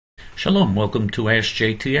Shalom, welcome to Ask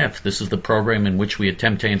JTF. This is the program in which we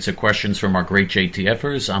attempt to answer questions from our great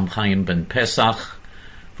JTFers. I'm Chaim Ben Pesach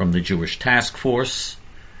from the Jewish Task Force.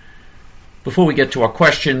 Before we get to our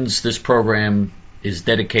questions, this program is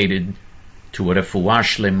dedicated to a refuah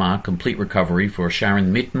shlema, complete recovery, for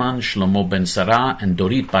Sharon Mitman, Shlomo Ben Sarah, and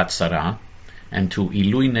Dorit Bat Sarah, and to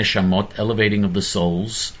Ilui Neshamot, elevating of the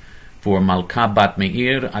souls, for Malka Bat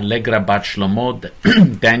Meir, Allegra Bat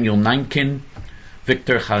Shlomo, Daniel Nankin,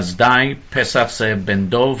 Victor Chazdai, Pesach Zev Ben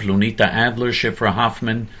Dov, Lunita Adler, Shifra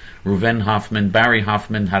Hoffman, Reuven Hoffman, Barry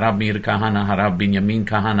Hoffman, Harab Mir Kahana, Harab Binyamin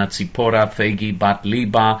Kahana, Tzipora, Fegi Bat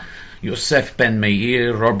Liba, Yosef Ben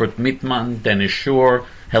Meir, Robert Mitman, Dennis Shore,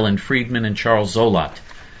 Helen Friedman, and Charles Zolat.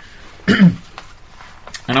 And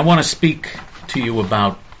I want to speak to you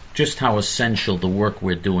about just how essential the work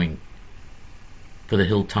we're doing for the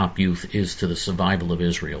Hilltop Youth is to the survival of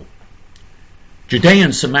Israel. Judea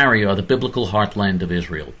and Samaria are the biblical heartland of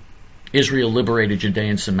Israel. Israel liberated Judea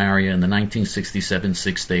and Samaria in the 1967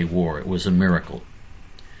 Six-Day War. It was a miracle.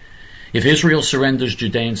 If Israel surrenders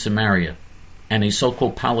Judea and Samaria and a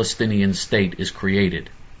so-called Palestinian state is created,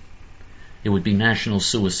 it would be national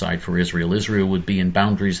suicide for Israel. Israel would be in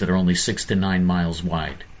boundaries that are only 6 to 9 miles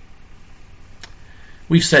wide.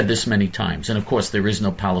 We've said this many times, and of course there is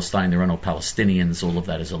no Palestine, there are no Palestinians, all of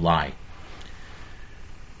that is a lie.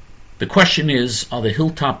 The question is, are the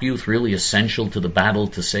Hilltop Youth really essential to the battle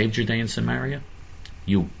to save Judea and Samaria?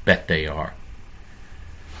 You bet they are.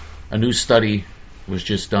 A new study was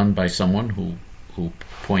just done by someone who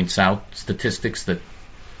points out statistics that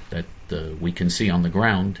we can see on the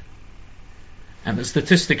ground. And the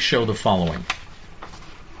statistics show the following.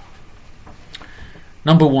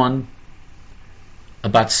 Number one,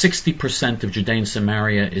 about 60% of Judea and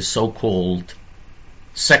Samaria is so-called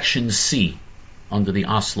Section C under the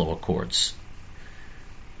Oslo Accords.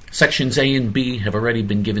 Sections A and B have already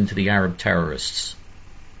been given to the Arab terrorists.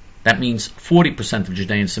 That means 40% of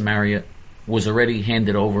Judea and Samaria was already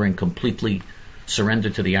handed over and completely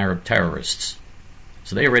surrendered to the Arab terrorists.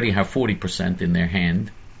 So they already have 40% in their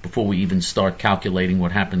hand before we even start calculating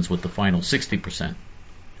what happens with the final 60%.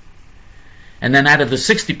 And then out of the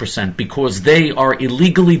 60%, because they are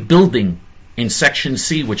illegally building in Section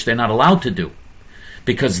C, which they're not allowed to do,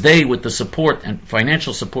 because they, with the support and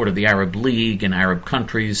financial support of the Arab League and Arab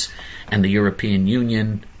countries and the European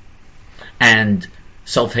Union and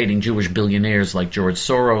self-hating Jewish billionaires like George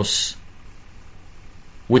Soros,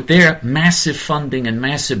 with their massive funding and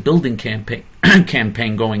massive building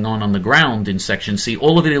campaign going on the ground in Section C,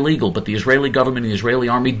 all of it illegal, but the Israeli government and the Israeli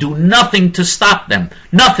army do nothing to stop them.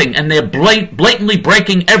 Nothing. And they're blatantly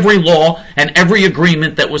breaking every law and every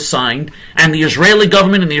agreement that was signed, and the Israeli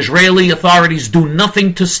government and the Israeli authorities do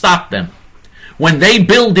nothing to stop them. When they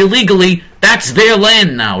build illegally, that's their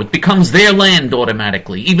land now. It becomes their land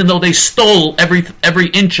automatically, even though they stole every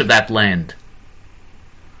inch of that land.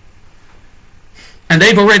 And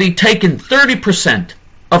they've already taken 30%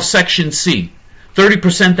 of Section C.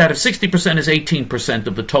 30% out of 60% is 18%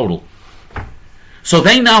 of the total. So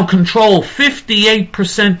they now control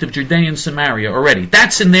 58% of Judea and Samaria already.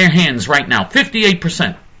 That's in their hands right now,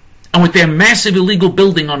 58%. And with their massive illegal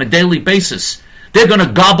building on a daily basis, they're going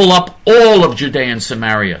to gobble up all of Judea and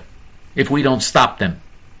Samaria if we don't stop them.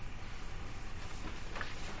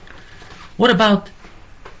 What about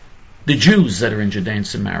the Jews that are in Judea and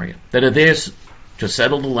Samaria, that are there to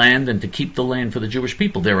settle the land and to keep the land for the Jewish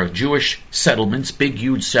people? There are Jewish settlements, big,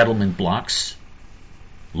 huge settlement blocks,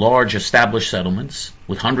 large established settlements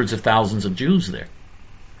with hundreds of thousands of Jews there.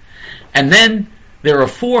 And then there are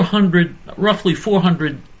roughly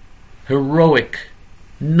 400 heroic,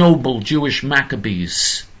 noble Jewish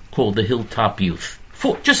Maccabees called the Hilltop Youth.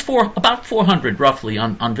 About 400 roughly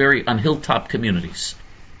on hilltop communities.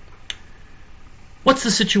 What's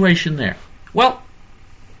the situation there? Well,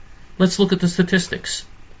 let's look at the statistics.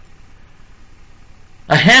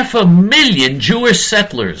 500,000 Jewish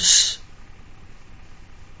settlers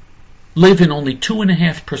live in only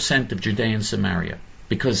 2.5% of Judea and Samaria,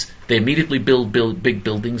 because they immediately build big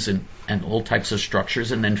buildings and all types of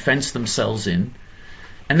structures and then fence themselves in,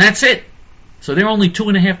 and that's it. So they're only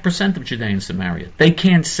 2.5% of Judea and Samaria. They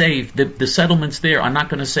can't save, the settlements there are not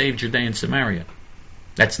going to save Judea and Samaria.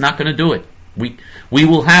 That's not going to do it. We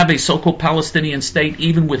will have a so-called Palestinian state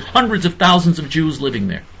even with hundreds of thousands of Jews living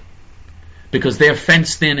there, because they're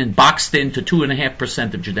fenced in and boxed in to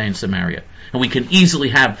 2.5% of Judea and Samaria. And we can easily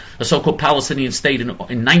have a so-called Palestinian state in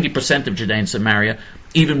 90% of Judea and Samaria,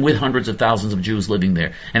 even with hundreds of thousands of Jews living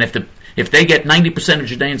there. And if they get 90% of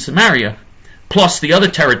Judea and Samaria, plus the other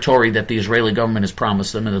territory that the Israeli government has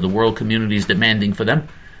promised them and that the world community is demanding for them,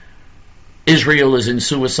 Israel is in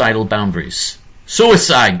suicidal boundaries.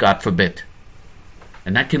 suicide, God forbid.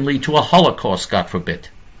 And that can lead to a Holocaust, God forbid.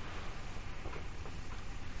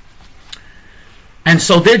 And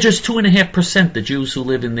so they're just 2.5%, the Jews who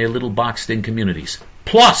live in their little boxed-in communities.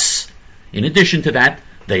 Plus, in addition to that,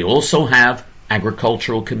 they also have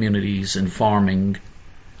agricultural communities and farming,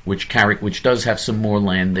 which does have some more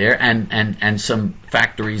land there, and some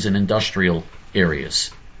factories and industrial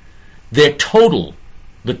areas. The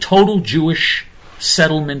total Jewish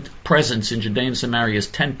settlement presence in Judea and Samaria is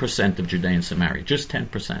 10% of Judea and Samaria, just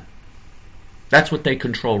 10%. That's what they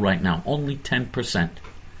control right now, only 10%.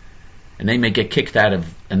 And they may get kicked out of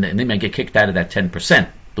that 10%,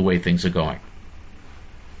 the way things are going.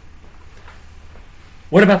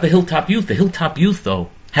 What about the Hilltop Youth? The Hilltop Youth,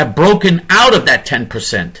 though, have broken out of that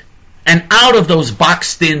 10% and out of those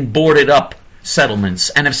boxed-in, boarded-up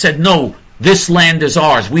settlements and have said, no, this land is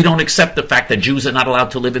ours. We don't accept the fact that Jews are not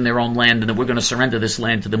allowed to live in their own land and that we're going to surrender this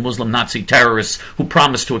land to the Muslim Nazi terrorists who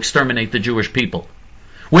promised to exterminate the Jewish people.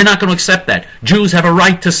 We're not going to accept that. Jews have a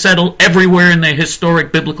right to settle everywhere in their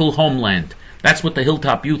historic biblical homeland. That's what the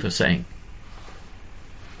Hilltop Youth are saying.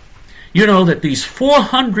 You know that these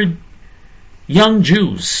 400 young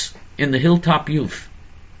Jews in the Hilltop Youth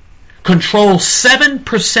control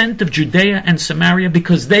 7% of Judea and Samaria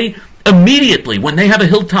because they immediately, when they have a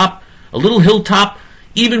little hilltop,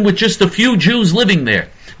 even with just a few Jews living there,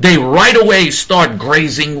 they right away start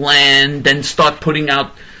grazing land and start putting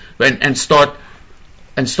out and start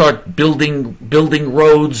building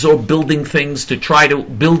roads or building things to try to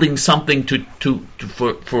building something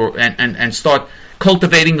and start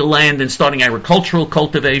cultivating the land and starting agricultural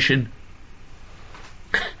cultivation.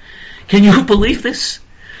 Can you believe this?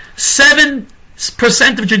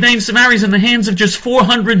 7% of Judea and Samaria is in the hands of just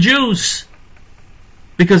 400 Jews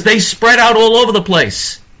because they spread out all over the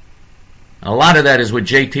place. A lot of that is with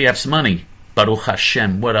JTF's money. Baruch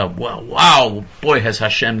Hashem. Wow, boy, has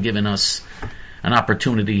Hashem given us an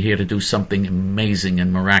opportunity here to do something amazing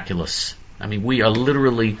and miraculous. I mean, we are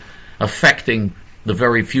literally affecting the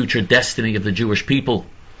very future destiny of the Jewish people.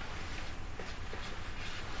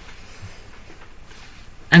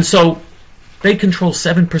 And so they control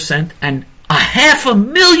 7%, and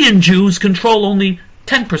 500,000 Jews control only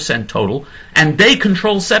 10% total, and they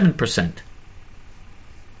control 7%.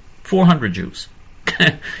 400 Jews.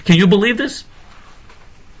 Can you believe this?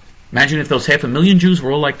 Imagine if those 500,000 Jews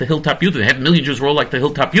were all like the Hilltop Youth. If 500,000 Jews were all like the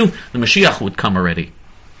Hilltop Youth, the Mashiach would come already.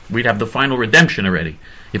 We'd have the final redemption already.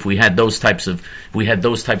 If we had those types of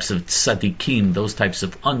tzaddikim, those types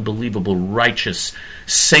of unbelievable, righteous,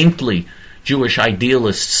 saintly Jewish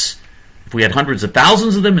idealists. If we had hundreds of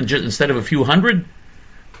thousands of them instead of a few hundred,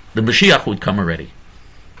 the Mashiach would come already.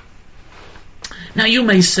 Now you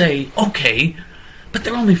may say, okay, but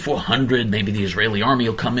they're only 400, maybe the Israeli army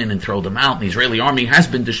will come in and throw them out, and the Israeli army has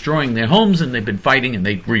been destroying their homes, and they've been fighting, and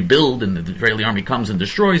they rebuild, and the Israeli army comes and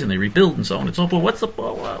destroys, and they rebuild, and so on and so forth. What's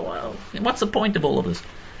the point of all of this?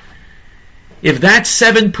 If that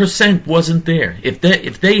 7% wasn't there, if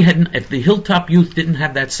the Hilltop Youth didn't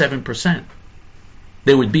have that 7%,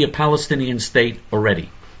 there would be a Palestinian state already.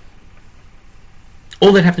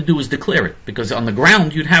 All they'd have to do is declare it, because on the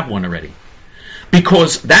ground you'd have one already.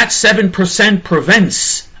 Because that 7%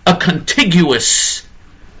 prevents a contiguous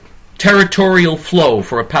territorial flow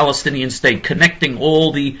for a Palestinian state connecting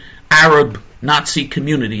all the Arab Nazi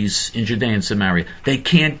communities in Judea and Samaria. They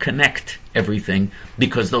can't connect everything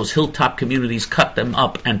because those hilltop communities cut them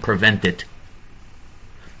up and prevent it.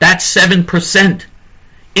 That 7%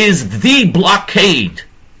 is the blockade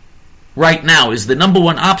right now, is the number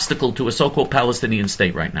one obstacle to a so-called Palestinian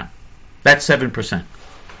state right now. That's 7%.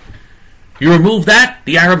 You remove that,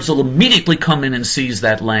 the Arabs will immediately come in and seize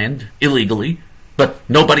that land illegally, but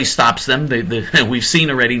nobody stops them. We've seen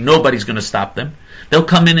already, nobody's going to stop them. They'll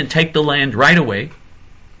come in and take the land right away,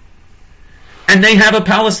 and they have a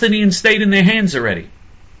Palestinian state in their hands already.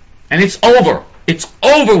 And it's over. It's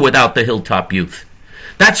over without the Hilltop Youth.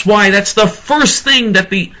 That's why that's the first thing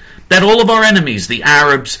that all of our enemies, the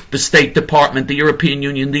Arabs, the State Department, the European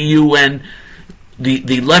Union, the UN,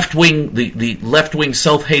 the left-wing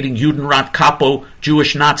self-hating Judenrat Capo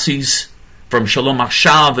Jewish Nazis from Shalom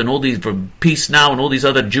Achshav and all these, from Peace Now and all these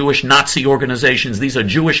other Jewish Nazi organizations. These are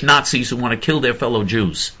Jewish Nazis who want to kill their fellow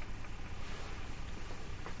Jews.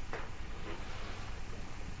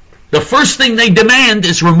 The first thing they demand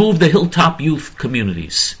is remove the Hilltop Youth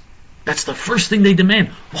communities. That's the first thing they demand.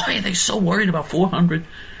 Why are they so worried about 400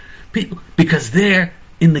 people? Because they're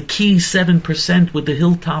in the key 7% with the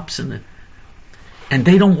hilltops and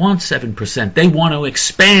they don't want 7%. They want to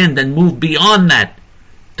expand and move beyond that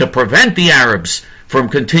to prevent the Arabs from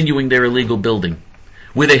continuing their illegal building.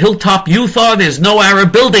 Where the Hilltop Youth are, there's no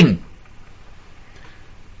Arab building.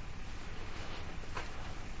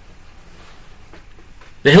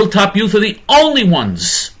 The Hilltop Youth are the only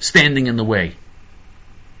ones standing in the way.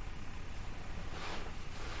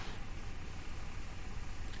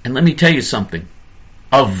 And let me tell you something.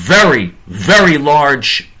 A very, very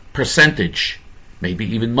large percentage,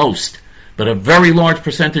 maybe even most, but a very large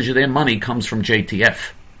percentage of their money comes from JTF.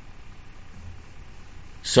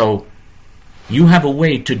 So you have a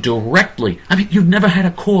way to directly, you've never had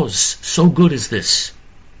a cause so good as this.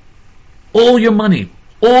 All your money,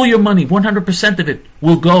 100% of it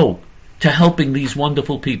will go to helping these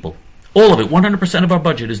wonderful people. All of it, 100% of our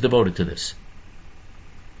budget is devoted to this.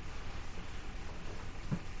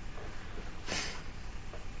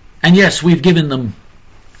 And yes, we've given them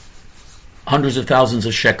hundreds of thousands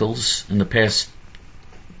of shekels in the past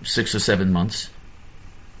 6 or 7 months.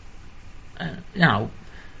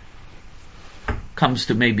 Comes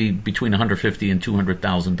to maybe between $150,000 and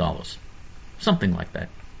 $200,000, something like that.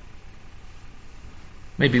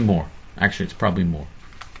 Maybe more. Actually, it's probably more.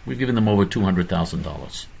 We've given them over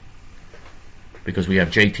 $200,000 because we have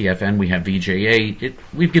JTF and we have VJA.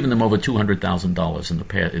 We've given them over $200,000 in the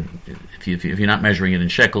past. If you're not measuring it in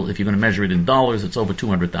shekel, if you're going to measure it in dollars, it's over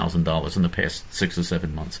 $200,000 in the past 6 or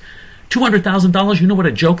 7 months. $200,000. You know what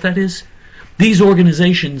a joke that is? These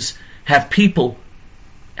organizations have people.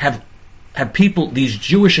 These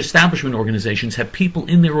Jewish establishment organizations have people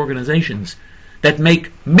in their organizations that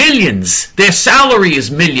make millions. Their salary is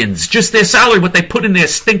millions. Just their salary, what they put in their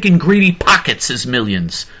stinking greedy pockets is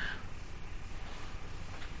millions.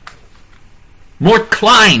 Mort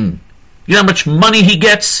Klein, you know how much money he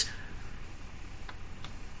gets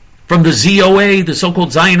from the ZOA, the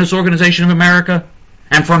so-called Zionist Organization of America,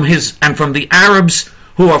 and from the Arabs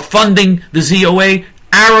who are funding the ZOA,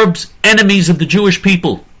 Arabs, enemies of the Jewish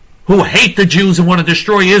people, who hate the Jews and want to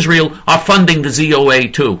destroy Israel, are funding the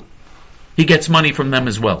ZOA too. He gets money from them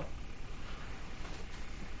as well.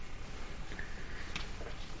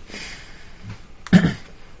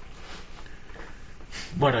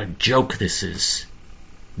 What a joke this is.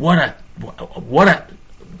 What a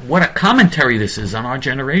commentary this is on our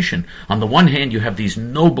generation. On the one hand, you have these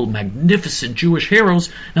noble, magnificent Jewish heroes,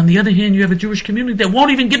 and on the other hand, you have a Jewish community that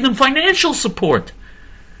won't even give them financial support,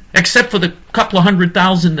 except for the couple of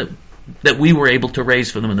 100,000 that we were able to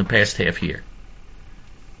raise for them in the past half year.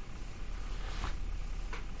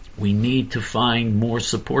 We need to find more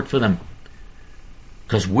support for them,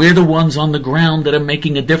 because we're the ones on the ground that are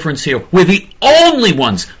making a difference here. We're the only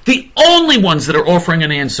ones that are offering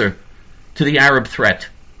an answer to the Arab threat.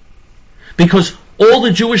 Because all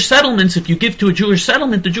the Jewish settlements, if you give to a Jewish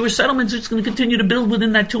settlement, the Jewish settlements is going to continue to build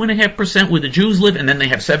within that 2.5% where the Jews live, and then they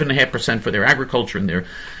have 7.5% for their agriculture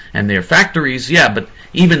and their factories. Yeah, but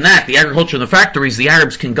even that, the agriculture and the factories, the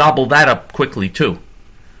Arabs can gobble that up quickly too.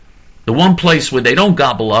 The one place where they don't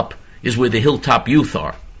gobble up is where the Hilltop Youth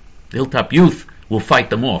are. The Hilltop Youth will fight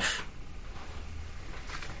them off.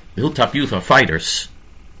 The Hilltop Youth are fighters.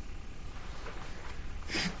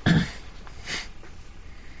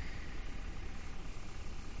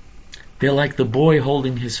 They're like the boy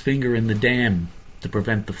holding his finger in the dam to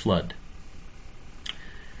prevent the flood.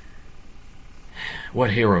 What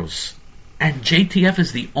heroes. And JTF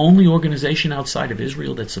is the only organization outside of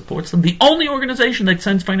Israel that supports them. The only organization that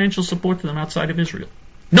sends financial support to them outside of Israel.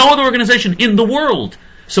 No other organization in the world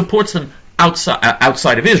supports them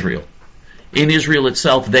outside of Israel. In Israel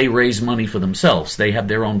itself, they raise money for themselves. They have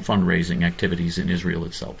their own fundraising activities in Israel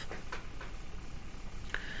itself.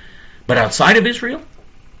 But outside of Israel,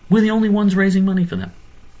 we're the only ones raising money for them.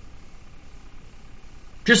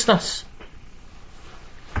 Just us.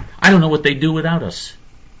 I don't know what they do without us.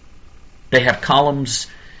 They have columns.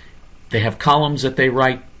 They have columns that they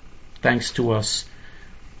write thanks to us.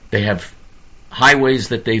 They have highways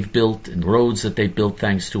that they've built and roads that they've built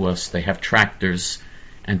thanks to us. They have tractors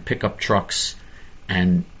and pickup trucks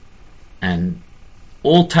and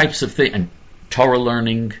all types of things, and Torah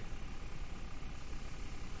learning.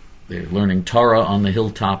 They're learning Torah on the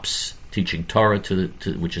hilltops, teaching Torah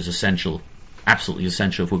which is essential, absolutely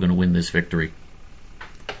essential if we're going to win this victory.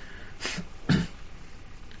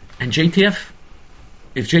 And JTF,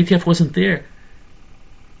 if JTF wasn't there,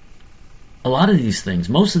 a lot of these things,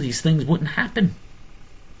 most of these things wouldn't happen.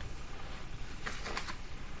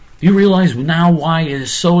 You realize now why it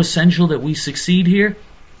is so essential that we succeed here?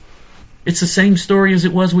 It's the same story as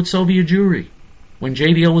it was with Soviet Jewry, when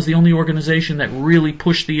JDL was the only organization that really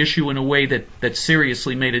pushed the issue in a way that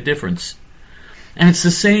seriously made a difference. And it's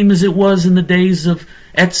the same as it was in the days of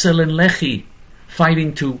Etzel and Lehi,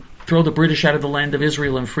 fighting to throw the British out of the land of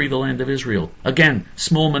Israel and free the land of Israel. Again,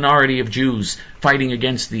 small minority of Jews fighting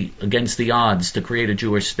against the odds to create a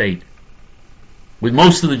Jewish state, with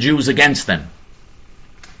most of the Jews against them.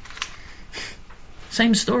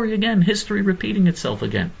 same story again, history repeating itself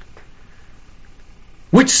again.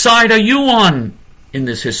 Which side are you on in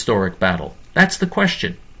this historic battle? That's the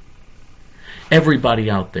question. Everybody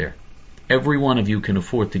out there, every one of you can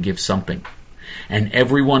afford to give something. And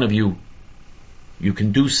every one of you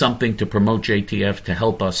can do something to promote JTF, to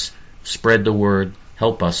help us spread the word,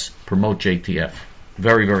 help us promote JTF.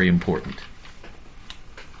 Very, very important.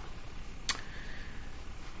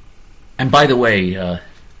 And by the way,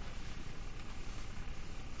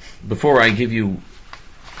 before I give you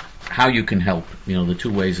how you can help, the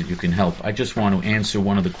two ways that you can help, I just want to answer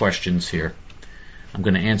one of the questions here. I'm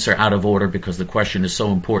going to answer out of order because the question is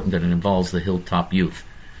so important that it involves the Hilltop Youth.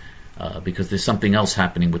 Because there's something else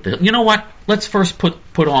happening with the. You know what? Let's first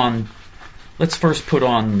put on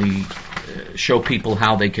the show people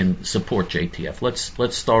how they can support JTF.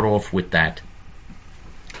 Let's start off with that.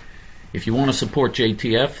 If you want to support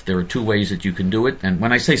JTF, there are two ways that you can do it. And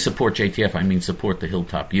when I say support JTF, I mean support the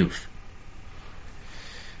Hilltop Youth.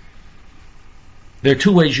 There are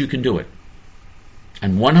two ways you can do it.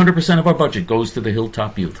 And 100% of our budget goes to the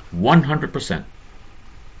Hilltop Youth. 100%.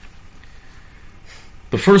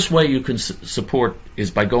 The first way you can support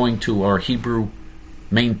is by going to our Hebrew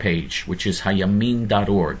main page, which is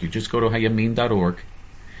hayamin.org. You just go to hayamin.org,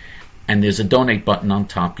 and there's a donate button on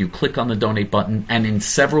top. You click on the donate button, and in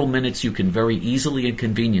several minutes you can very easily and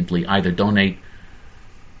conveniently either donate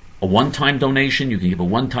a one-time donation, you can give a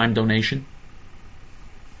one-time donation,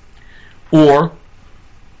 or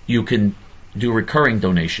you can do recurring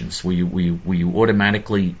donations where you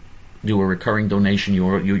automatically do a recurring donation.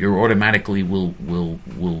 You automatically will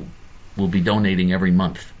be donating every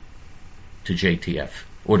month to JTF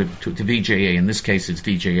or to VJA. In this case, it's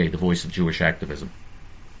VJA, the Voice of Jewish Activism.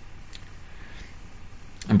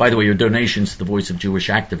 And by the way, your donations to the Voice of Jewish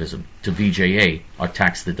Activism, to VJA, are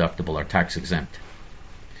tax deductible, are tax exempt.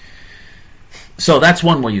 So that's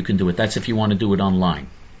one way you can do it. That's if you want to do it online.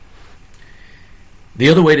 The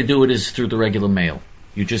other way to do it is through the regular mail.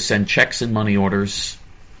 You just send checks and money orders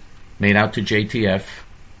made out to JTF,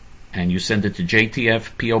 and you send it to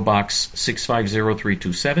JTF, P.O. Box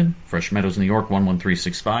 650327, Fresh Meadows, New York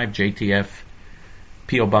 11365, JTF,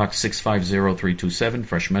 P.O. Box 650327,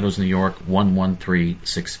 Fresh Meadows, New York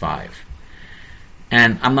 11365.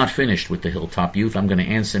 And I'm not finished with the Hilltop Youth. I'm going to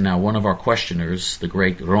answer now one of our questioners, the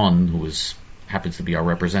great Ron, who happens to be our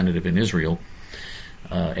representative in Israel,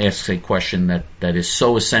 asks a question that is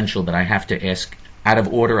so essential that I have to ask out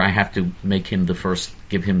of order. I have to give him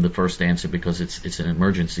the first answer because it's an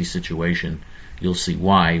emergency situation. You'll see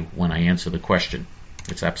why when I answer the question.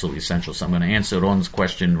 It's absolutely essential. So I'm going to answer Ron's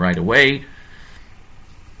question right away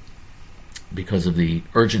because of the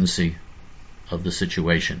urgency of the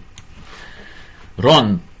situation.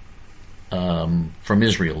 Ron, from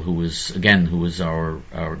Israel, who is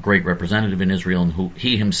our great representative in Israel, and who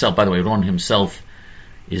he himself, by the way, Ron himself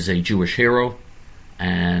is a Jewish hero,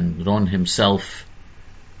 and Ron himself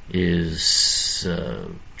is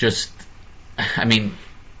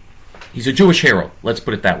he's a Jewish hero, let's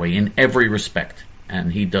put it that way, in every respect,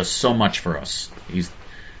 and he does so much for us. He's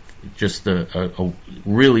just a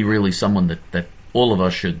really, really someone that all of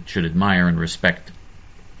us should admire and respect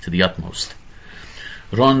to the utmost.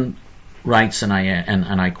 Ron writes, and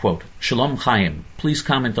I quote, Shalom Chaim, please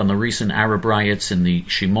comment on the recent Arab riots in the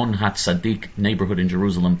Shimon HaTzadik neighborhood in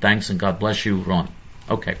Jerusalem. Thanks and God bless you, Ron.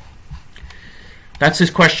 Okay. That's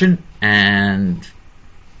his question, and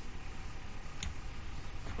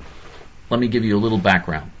let me give you a little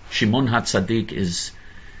background. Shimon HaTzadik is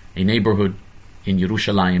a neighborhood in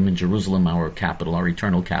Yerushalayim, in Jerusalem, our capital, our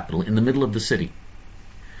eternal capital, in the middle of the city.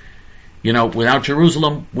 Without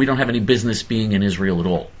Jerusalem, we don't have any business being in Israel at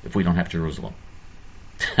all, if we don't have Jerusalem.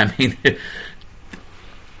 I mean,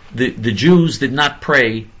 the Jews did not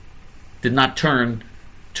turn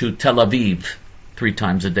to Tel Aviv 3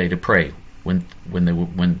 times a day to pray when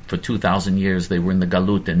for 2,000 years they were in the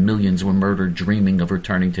Galut and millions were murdered dreaming of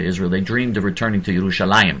returning to Israel. They dreamed of returning to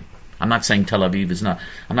Yerushalayim. I'm not saying Tel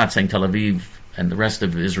Aviv and the rest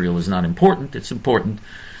of Israel is not important. It's important,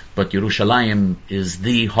 but Yerushalayim is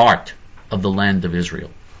the heart of the land of Israel.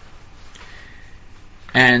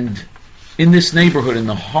 And in this neighborhood, in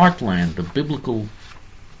the heartland, the biblical,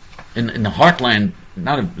 in the heartland,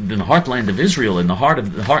 not in the heartland of Israel, in the heart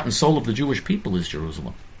and soul of the Jewish people is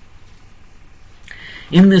Jerusalem.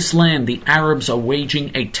 In this land, the Arabs are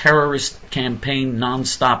waging a terrorist campaign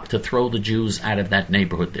nonstop to throw the Jews out of that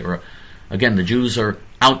neighborhood. The Jews are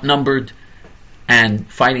outnumbered and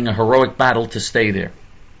fighting a heroic battle to stay there.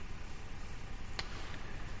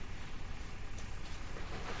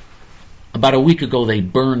 About a week ago, they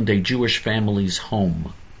burned a Jewish family's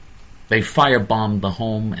home They firebombed the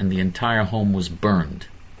home, and the entire home was burned,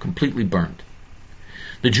 completely burned.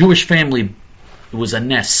 The Jewish family, it was a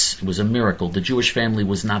ness, it was a miracle. The Jewish family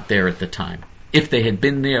was not there at the time. If they had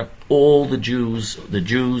been there, all the Jews,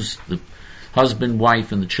 the husband,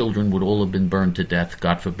 wife, and the children would all have been burned to death,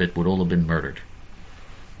 God forbid, would all have been murdered.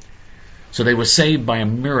 So they were saved by a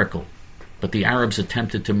miracle, but the Arabs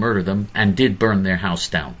attempted to murder them and did burn their house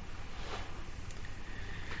down.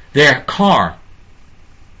 Their car,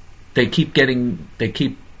 they keep getting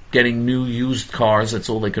new used cars. That's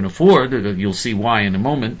all they can afford. You'll see why in a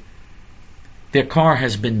moment. Their car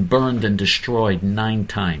has been burned and destroyed 9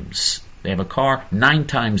 times. They have a car, 9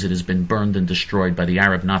 times it has been burned and destroyed by the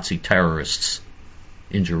Arab Nazi terrorists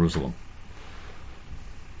in Jerusalem.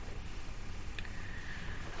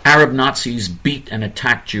 Arab Nazis beat and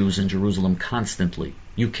attack Jews in Jerusalem constantly.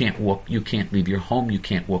 You can't walk, you can't leave your home, you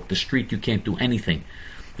can't walk the street, you can't do anything.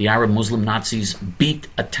 The Arab Muslim Nazis beat,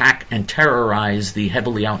 attack, and terrorize the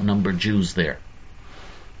heavily outnumbered Jews there.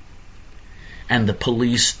 And the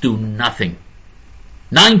police do nothing.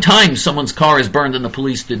 9 times someone's car is burned and the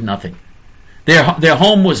police did nothing. Their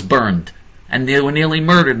home was burned and they were nearly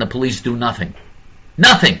murdered and the police do nothing.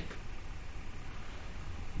 Nothing!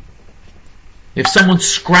 If someone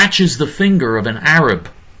scratches the finger of an Arab,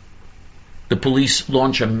 the police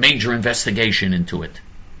launch a major investigation into it.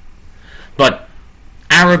 But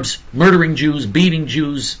Arabs murdering Jews, beating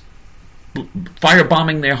Jews,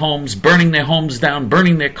 firebombing their homes, burning their homes down,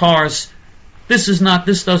 burning their cars, this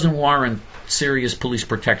doesn't warrant serious police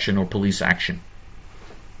protection or police action.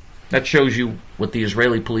 That shows you what the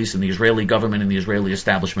Israeli police and the Israeli government and the Israeli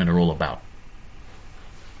establishment are all about.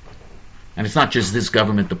 And it's not just this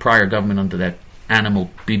government, the prior government under that animal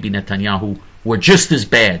Bibi Netanyahu were just as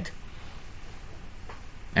bad.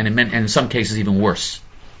 And in some cases even worse.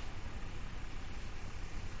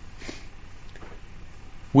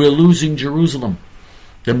 We're losing Jerusalem.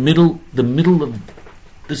 This is the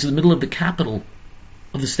middle of the capital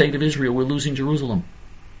of the state of Israel. We're losing Jerusalem.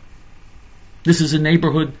 This is a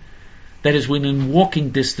neighborhood that is within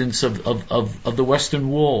walking distance of the Western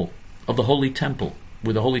Wall, of the Holy Temple,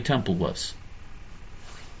 where the Holy Temple was.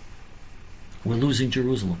 We're losing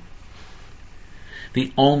Jerusalem.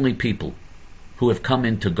 The only people who have come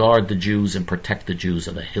in to guard the Jews and protect the Jews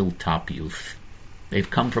are the hilltop youth. They've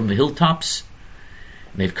come from the hilltops,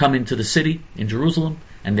 they've come into the city in Jerusalem,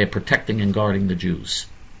 and they're protecting and guarding the Jews.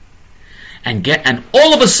 And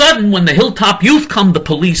all of a sudden, when the hilltop youth come, the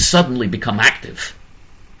police suddenly become active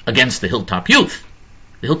against the hilltop youth.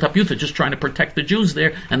 The hilltop youth are just trying to protect the Jews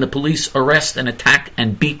there, and the police arrest and attack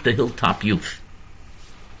and beat the hilltop youth.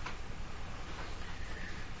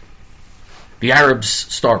 The Arabs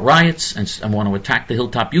start riots and want to attack the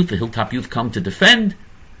hilltop youth. The hilltop youth come to defend.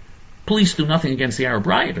 Police do nothing against the Arab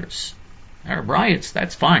rioters. Arab riots,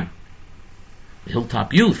 that's fine. The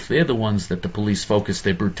hilltop youth, they're the ones that the police focus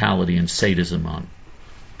their brutality and sadism on.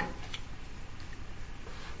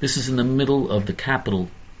 This is in the middle of the capital,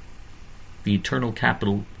 the eternal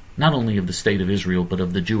capital, not only of the state of Israel, but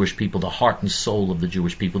of the Jewish people, the heart and soul of the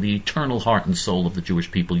Jewish people, the eternal heart and soul of the Jewish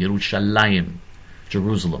people, Yerushalayim,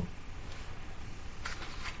 Jerusalem.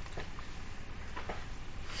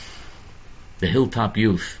 The hilltop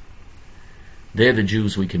youth, they're the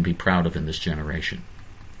Jews we can be proud of in this generation.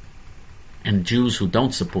 And Jews who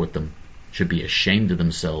don't support them should be ashamed of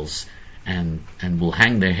themselves and will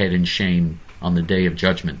hang their head in shame on the day of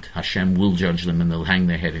judgment. Hashem will judge them and they'll hang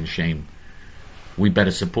their head in shame. We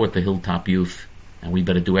better support the hilltop youth and we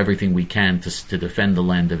better do everything we can to defend the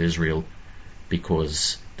land of Israel,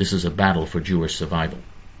 because this is a battle for Jewish survival.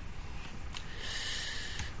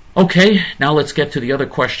 Okay, now let's get to the other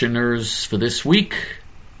questioners for this week.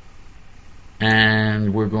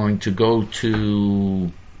 And we're going to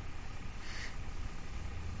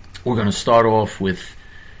start off with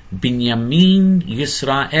Binyamin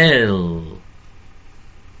Yisrael,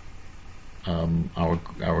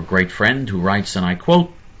 our great friend who writes, and I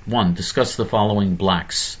quote, 1. Discuss the following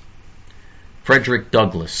blacks. Frederick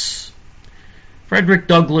Douglass. Frederick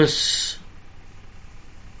Douglass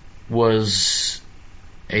was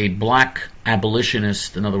a black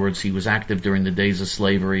abolitionist. In other words, he was active during the days of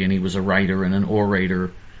slavery, and he was a writer and an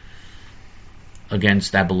orator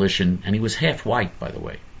against abolition, and he was half white, by the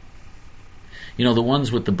way. You know, the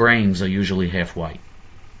ones with the brains are usually half white.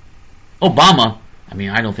 Obama,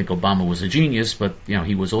 I don't think Obama was a genius, but,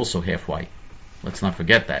 he was also half white. Let's not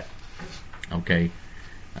forget that. Okay?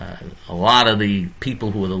 A lot of the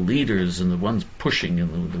people who are the leaders and the ones pushing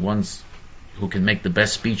and the ones who can make the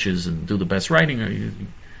best speeches and do the best writing are,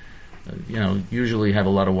 usually have a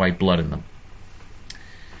lot of white blood in them.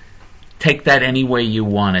 Take that any way you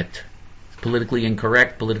want it. politically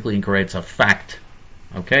incorrect. Politically incorrect, it's a fact.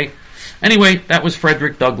 Okay? Anyway, that was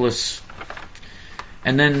Frederick Douglass.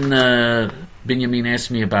 And then Benjamin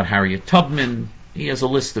asked me about Harriet Tubman. He has a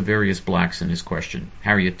list of various blacks in his question.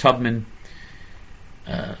 Harriet Tubman,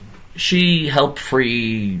 she helped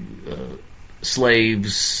free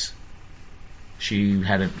slaves. She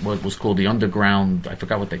had what was called the underground, I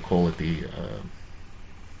forgot what they call it,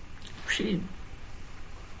 she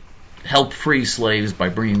helped free slaves by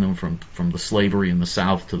bringing them from the slavery in the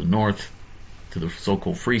South to the North, to the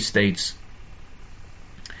so-called free states.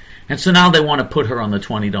 And so now they want to put her on the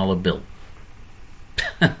 $20 bill.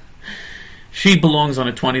 She belongs on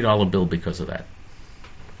a $20 bill because of that.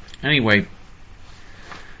 Anyway,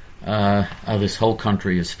 this whole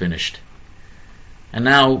country is finished. And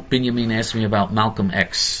now Benjamin asked me about Malcolm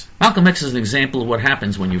X. Malcolm X is an example of what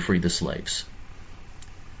happens when you free the slaves.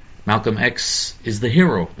 Malcolm X is the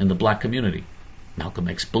hero in the black community. Malcolm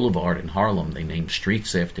X Boulevard in Harlem, they name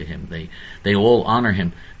streets after him. They all honor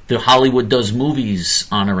him. Hollywood does movies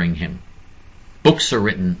honoring him. Books are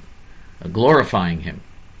written glorifying him.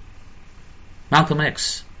 Malcolm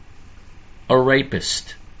X, a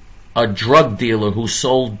rapist, a drug dealer who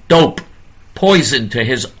sold dope, poison to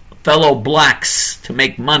his fellow blacks to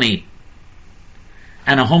make money,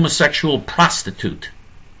 and a homosexual prostitute.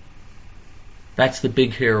 That's the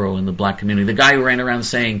big hero in the black community. The guy who ran around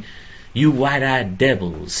saying, "You white-eyed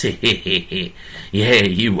devils." Yeah,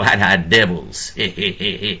 you white-eyed devils.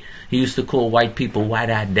 He used to call white people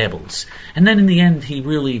white-eyed devils. And then in the end, he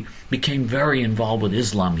really became very involved with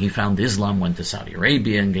Islam. He found Islam, went to Saudi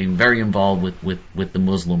Arabia, and became very involved with the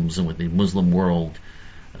Muslims and with the Muslim world.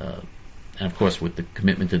 And of course with the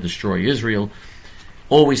commitment to destroy Israel.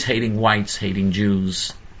 Always hating whites, hating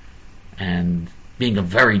Jews, and being a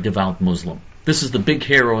very devout Muslim. This is the big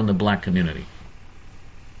hero in the black community.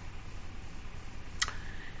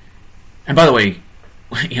 And by the way,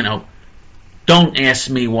 don't ask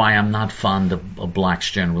me why I'm not fond of blacks,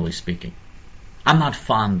 generally speaking. I'm not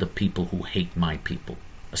fond of people who hate my people,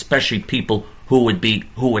 especially people who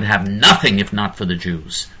would have nothing if not for the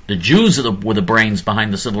Jews. The Jews were the brains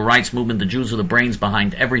behind the civil rights movement. The Jews were the brains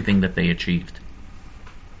behind everything that they achieved.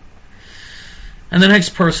 And the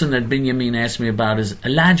next person that Benjamin asked me about is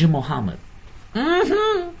Elijah Muhammad.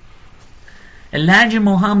 Elijah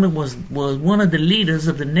Muhammad was one of the leaders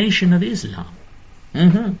of the Nation of Islam.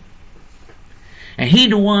 And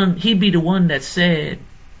he'd be the one that said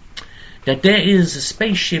that there is a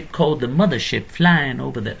spaceship called the Mothership flying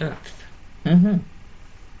over the earth. And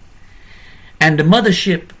the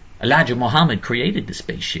Mothership, Elijah Muhammad created the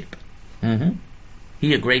spaceship.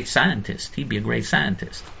 He a great scientist. He'd be a great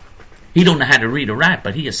scientist. He don't know how to read or write,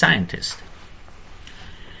 but he a scientist.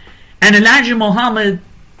 And Elijah Muhammad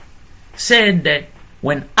said that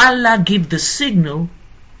when Allah give the signal,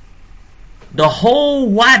 the whole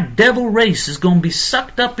white devil race is going to be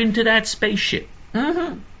sucked up into that spaceship.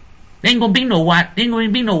 There ain't going to be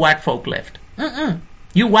no white folk left.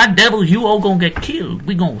 You white devils, you all going to get killed.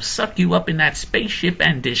 We going to suck you up in that spaceship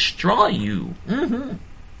and destroy you.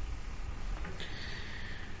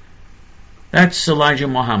 That's Elijah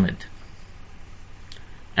Muhammad.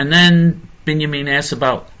 And then Benjamin asks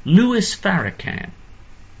about Louis Farrakhan.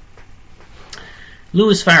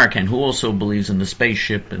 Louis Farrakhan, who also believes in the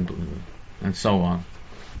spaceship and so on.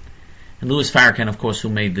 And Louis Farrakhan, of course, who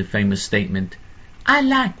made the famous statement, "I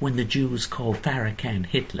like when the Jews call Farrakhan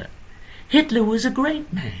Hitler. Hitler was a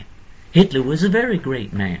great man. Hitler was a very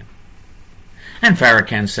great man." And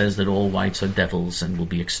Farrakhan says that all whites are devils and will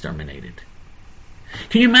be exterminated.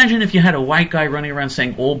 Can you imagine if you had a white guy running around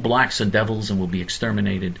saying all blacks are devils and will be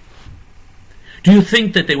exterminated? Do you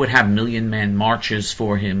think that they would have million-man marches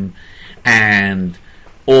for him, and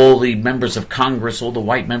all the members of Congress, all the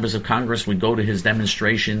white members of Congress would go to his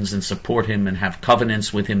demonstrations and support him and have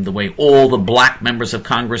covenants with him the way all the black members of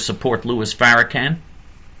Congress support Louis Farrakhan?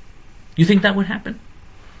 You think that would happen?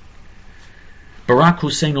 Barack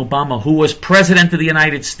Hussein Obama, who was President of the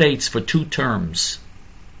United States for 2 terms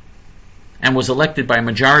and was elected by a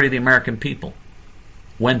majority of the American people,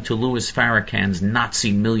 went to Louis Farrakhan's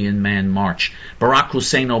Nazi million-man march. Barack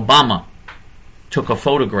Hussein Obama took a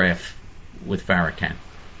photograph with Farrakhan,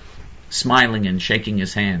 smiling and shaking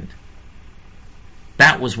his hand.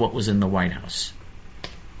 That was what was in the White House.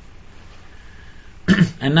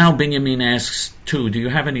 And now Benjamin asks too, do you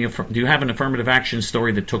have an affirmative action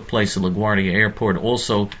story that took place at LaGuardia Airport?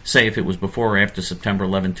 Also, say if it was before or after September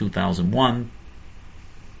 11, 2001.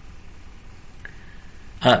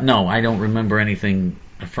 No, I don't remember anything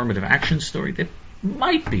affirmative action story. There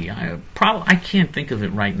might be. I can't think of it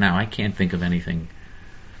right now. I can't think of anything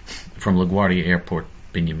from LaGuardia Airport,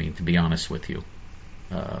 Benjamin, to be honest with you.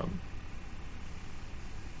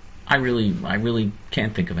 I really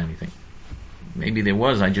can't think of anything. Maybe there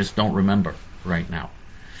was, I just don't remember right now.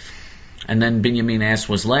 And then Binyamin asks,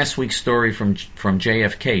 was last week's story from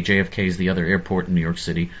JFK, JFK is the other airport in New York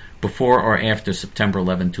City, before or after September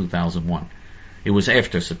 11, 2001? It was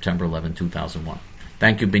after September 11, 2001.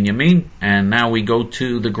 Thank you, Binyamin. And now we go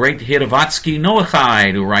to the great Hiravatsky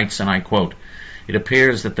Noachide, who writes, and I quote, it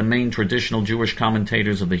appears that the main traditional Jewish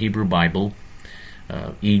commentators of the Hebrew Bible,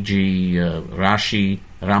 e.g. Rashi,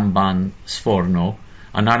 Ramban, Sforno,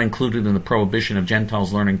 are not included in the prohibition of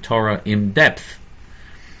Gentiles learning Torah in depth.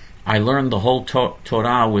 I learned the whole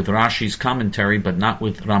Torah with Rashi's commentary, but not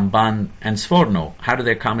with Ramban and Sforno. How do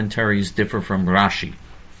their commentaries differ from Rashi?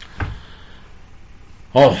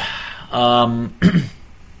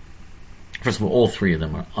 First of all three of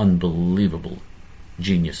them are unbelievable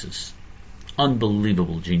geniuses.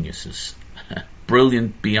 Unbelievable geniuses.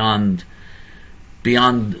 Brilliant beyond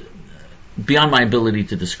my ability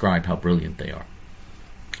to describe how brilliant they are.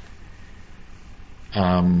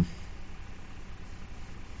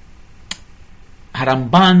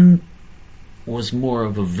 Haramban was more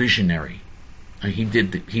of a visionary. He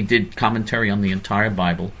did commentary on the entire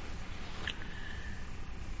Bible,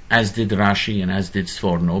 as did Rashi and as did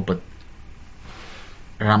Sforno, but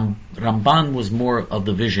Ramban was more of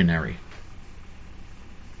the visionary.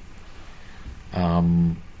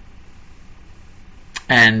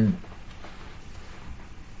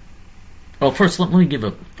 First let me give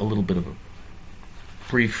a little bit of a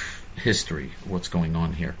brief history of what's going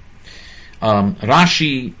on here.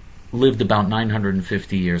 Rashi lived about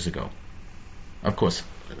 950 years ago. Of course,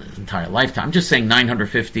 his entire lifetime. I'm just saying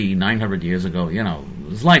 900 years ago,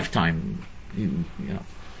 his lifetime,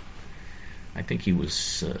 I think he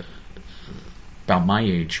was about my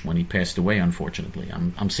age when he passed away, unfortunately.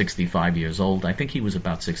 I'm 65 years old. I think he was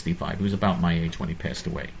about 65. He was about my age when he passed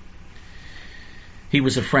away. He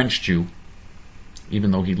was a French Jew,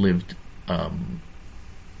 even though he lived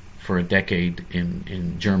for a decade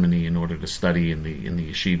in Germany in order to study in the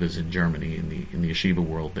yeshivas in Germany, in the yeshiva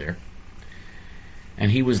world there. And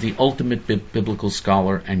he was the ultimate biblical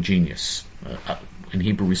scholar and genius. In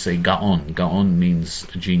Hebrew we say Gaon. Gaon means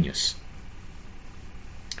a genius.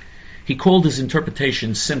 He called his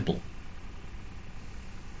interpretations simple.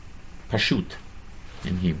 Pashut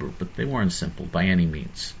in Hebrew, but they weren't simple by any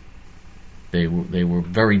means. They were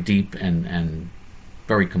very deep and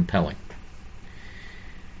very compelling.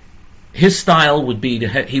 His style would be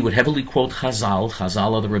he would heavily quote Chazal.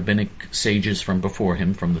 Chazal are the rabbinic sages from before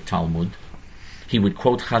him, from the Talmud. He would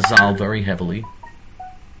quote Chazal very heavily.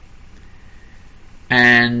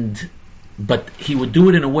 But he would do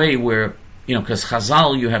it in a way where, because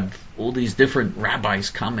Chazal, you have all these different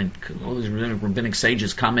rabbis all these rabbinic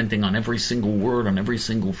sages commenting on every single word, on every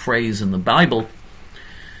single phrase in the Bible.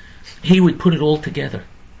 He would put it all together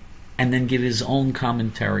and then give his own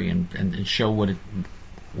commentary and show what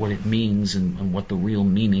it means and what the real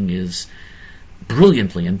meaning is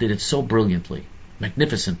brilliantly, and did it so brilliantly,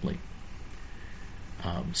 magnificently.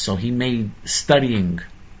 So he made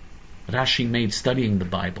Rashi made studying the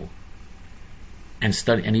Bible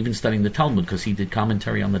and even studying the Talmud, because he did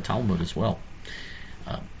commentary on the Talmud as well.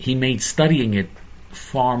 He made studying it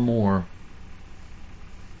far more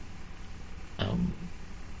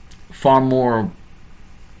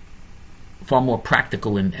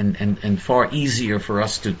practical and far easier for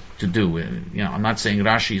us to do. I'm not saying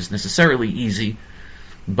Rashi is necessarily easy,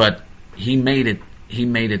 but he made it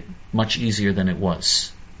much easier than it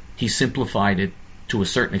was. He simplified it to a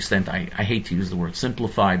certain extent. I hate to use the word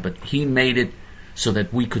simplify, but he made it so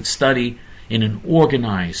that we could study in an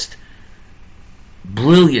organized,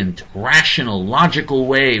 brilliant, rational, logical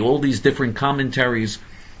way, all these different commentaries.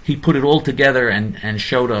 He put it all together and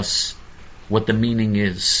showed us what the meaning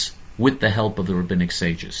is with the help of the rabbinic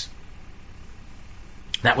sages.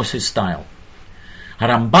 That was his style.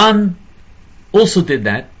 Haramban also did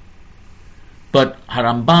that, but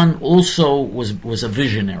Haramban also was a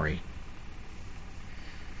visionary.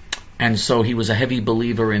 And so he was a heavy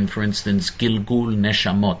believer in, for instance, Gilgul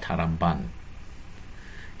Neshamot, Haramban.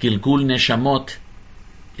 Gilgul Neshamot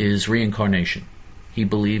is reincarnation. He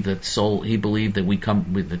believed that we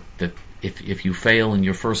come with that if you fail in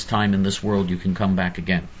your first time in this world, you can come back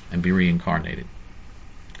again and be reincarnated.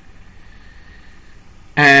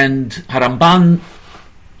 And Haramban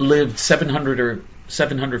lived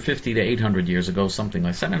 750 to 800 years ago, something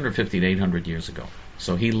like 750 to 800 years ago.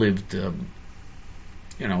 So he lived,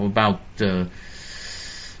 about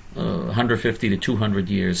 150 to 200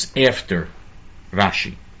 years after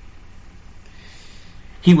Rashi.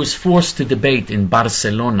 He was forced to debate in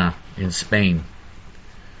Barcelona, in Spain.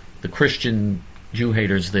 The Christian Jew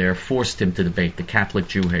haters there forced him to debate, the Catholic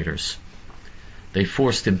Jew haters. They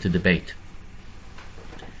forced him to debate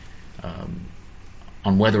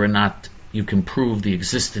on whether or not you can prove the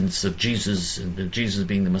existence of Jesus, and Jesus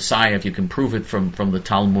being the Messiah. If you can prove it from the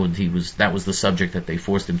Talmud, that was the subject that they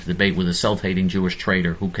forced him to debate with a self-hating Jewish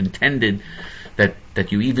traitor who contended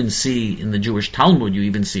that you even see in the Jewish Talmud, you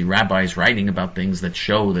even see rabbis writing about things that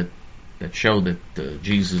show that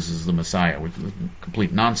Jesus is the Messiah, which is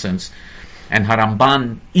complete nonsense. And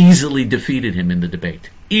Haramban easily defeated him in the debate,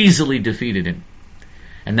 easily defeated him,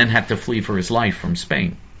 and then had to flee for his life from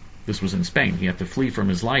Spain. This was in Spain. He had to flee from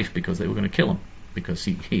his life because they were going to kill him, because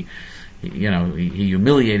he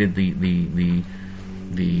humiliated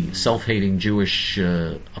the self-hating Jewish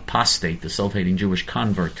apostate, the self-hating Jewish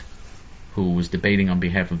convert who was debating on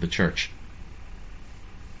behalf of the church.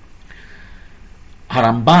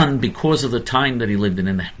 Haramban, because of the time that he lived in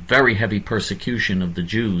the very heavy persecution of the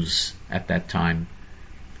Jews at that time,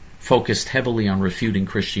 focused heavily on refuting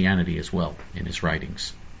Christianity as well in his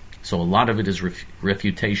writings. So a lot of it is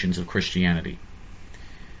refutations of Christianity,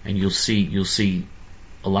 and you'll see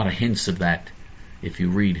a lot of hints of that if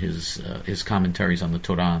you read his commentaries on the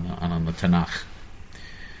Torah and on the Tanakh.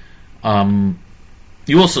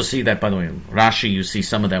 You also see that, by the way, Rashi. You see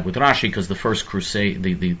some of that with Rashi, because the first crusade,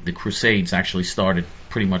 the Crusades actually started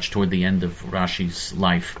pretty much toward the end of Rashi's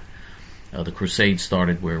life. The Crusades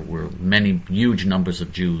started where many huge numbers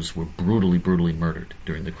of Jews were brutally murdered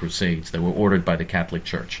during the Crusades. They were ordered by the Catholic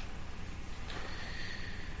Church.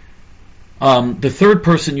 The third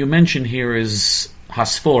person you mention here is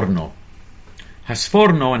Hasforno.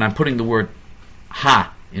 Hasforno, and I'm putting the word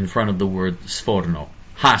ha in front of the word sforno.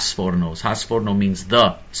 Hasfornos. Hasforno means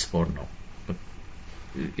the Sforno. But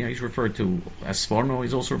he's referred to as Sforno.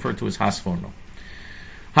 He's also referred to as Hasforno.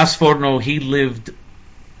 Hasforno, he lived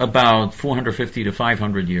about 450 to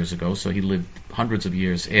 500 years ago, so he lived hundreds of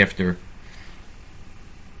years after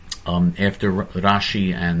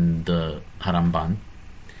Rashi and Haramban.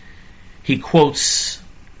 He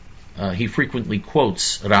frequently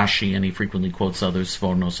quotes Rashi, and he frequently quotes others,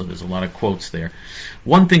 Sforno, so there's a lot of quotes there.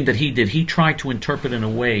 One thing that he did, he tried to interpret in a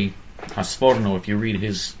way, Hasforno, if you read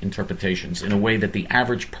his interpretations, in a way that the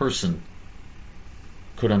average person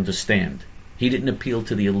could understand. He didn't appeal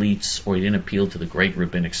to the elites, or he didn't appeal to the great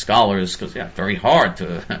rabbinic scholars, because very hard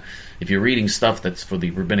to, if you're reading stuff that's for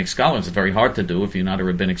the rabbinic scholars, it's very hard to do if you're not a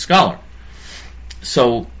rabbinic scholar.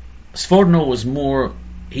 So Sforno was more,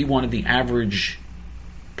 he wanted the average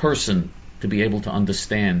person to be able to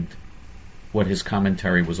understand what his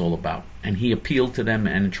commentary was all about, and he appealed to them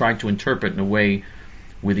and tried to interpret in a way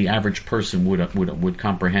where the average person would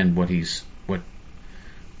comprehend what he's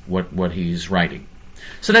writing.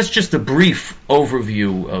 So that's just a brief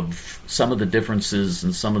overview of some of the differences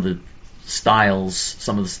and some of the styles,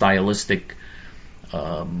 some of the stylistic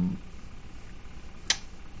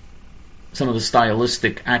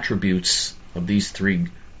attributes of these three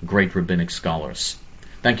great rabbinic scholars.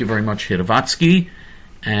 Thank you very much, Hirvatsky.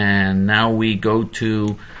 And now we go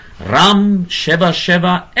to Ram Sheva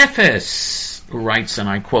Sheva Efes, who writes, and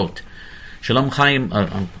I quote, Shalom Chaim.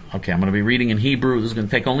 Okay, I'm going to be reading in Hebrew. This is going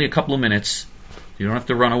to take only a couple of minutes. You don't have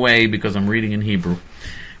to run away because I'm reading in Hebrew.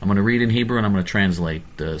 I'm going to read in Hebrew and I'm going to translate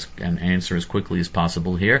and answer as quickly as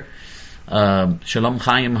possible here. Shalom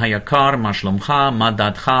Chaim Hayakar, Ma Shlomcha, Ma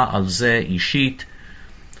Dadcha Al Ze Ishit.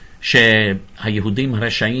 שהיהודים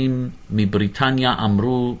הרשעים מבריטניה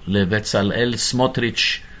אמרו לבצלאל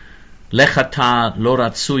סמוטריץ' לך אתה לא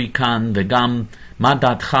רצוי כאן, וגם מה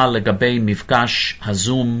דעתך לגבי מפגש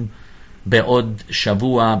הזום בעוד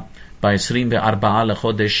שבוע ב-24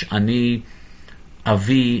 לחודש. אני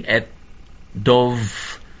אביא את דוב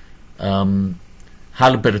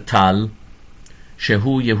הלברטל,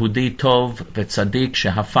 שהוא יהודי טוב וצדיק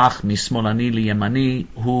שהפך משמאלני לימני.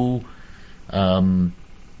 הוא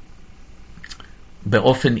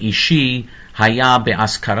באופן אישי היה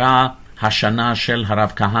באזכרה השנה של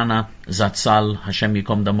הרב כהנא זצ"ל, השם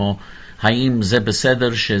ייקום דמו. האם זה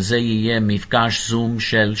בסדר שזה יהיה מפגש זום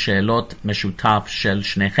של שאלות משותף של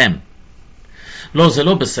שניכם? לא, זה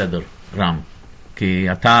לא בסדר, רם,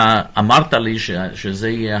 כי אתה אמרת לי שזה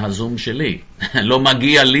יהיה הזום שלי. לא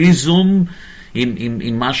מגיע לי זום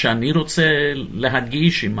עם מה שאני רוצה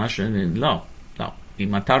להדגיש, עם מה שאני... לא.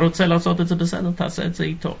 אם אתה רוצה לעשות את זה בסדר, תעשה את זה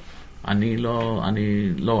איתו. אני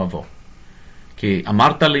לא אבוא. כי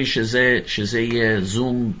אמרת לי שזה יהיה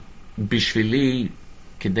זום בשבילי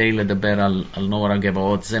כדי לדבר על נוער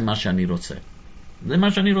הגבעות. זה מה שאני רוצה. זה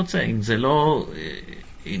מה שאני רוצה. אם זה לא,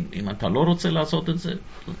 אם אתה לא רוצה לעשות את זה,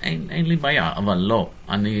 אין לי בעיה. אבל לא,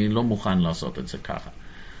 אני לא מוכן לעשות את זה ככה.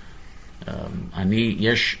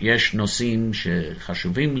 יש נושאים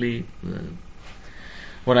שחשובים לי,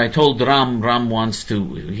 what I told Ram wants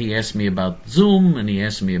to, he asked me about Zoom, and he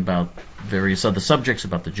asked me about various other subjects,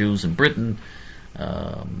 about the Jews in Britain,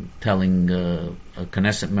 telling a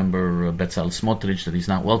Knesset member, Betzal Smotrich, that he's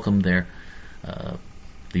not welcome there.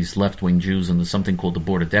 These left-wing Jews, and there's something called the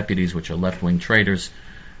Board of Deputies, which are left-wing traitors.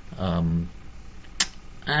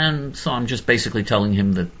 And so I'm just basically telling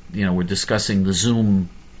him that, we're discussing the Zoom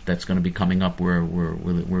that's going to be coming up. We're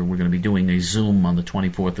going to be doing a Zoom on the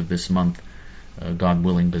 24th of this month, God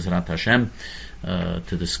willing, Bezrat Hashem,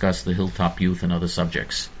 to discuss the Hilltop Youth and other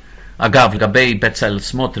subjects. אגב, לגבי בצל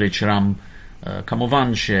סמוטריץ' רם,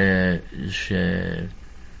 כמובן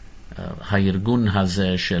שהארגון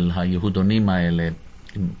הזה של היהודונים האלה,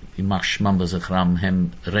 יימח שמם וזכרם, הם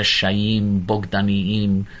רשעים,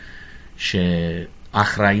 בוגדניים,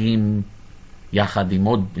 שאחראים יחד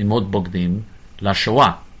עם עוד בוגדים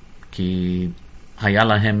לשואה, כי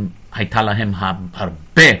הייתה להם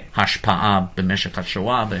הרבה השפעה במשך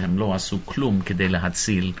השואה, והם לא עשו כלום כדי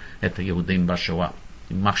להציל את היהודים בשואה.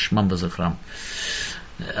 יימח שמם וזכרם.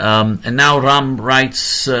 And now Ram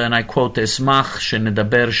writes, and I quote, אשמח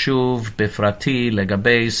שנדבר שוב בפרטי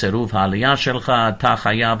לגבי סירוב העלייה שלך. אתה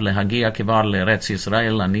חייב להגיע כבר לארץ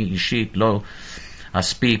ישראל. אני אישית לא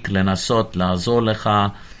אספיק לנסות לעזור לך.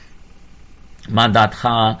 מה דעתך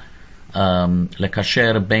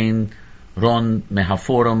לקשר בין רון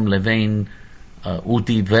מהפורום לבין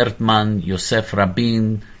אודי ורטמן, יוסף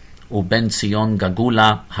רבין ובן ציון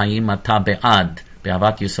גגולה? האם אתה בעד?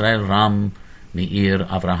 באהבת ישראל, Ram Meir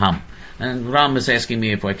Avraham. And Ram is asking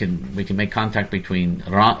me if we can make contact between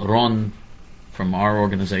Ron from our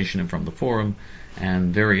organization and from the forum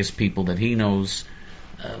and various people that he knows,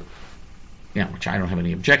 which I don't have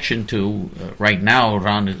any objection to. Right now,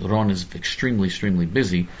 Ron is extremely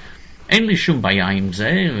busy. אין לי שום בעיה עם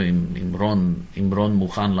זה, אם רון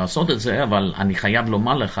מוכן לעשות את זה, אבל אני חייב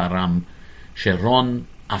לומר לך, רם, שרון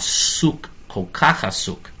עסוק, כל כך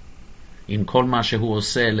עסוק, עם כל מה שהוא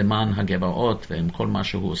עושה למען הגבעות, ועם כל מה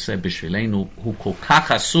שהוא עושה בשבילנו, הוא כל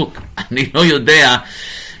כך עסוק, אני לא יודע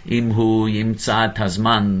אם הוא ימצא את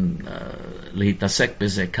הזמן להתעסק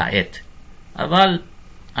בזה כעת. אבל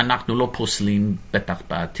אנחנו לא פוסלים בטח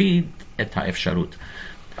בעתיד את האפשרות.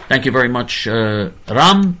 Thank you very much,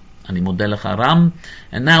 Ram. אני מודה לך, Ram.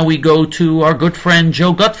 And now we go to our good friend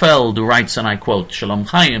Joe Gutfeld, who writes, and I quote, Shalom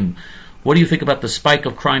Chaim. What do you think about the spike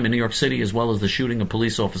of crime in New York City as well as the shooting of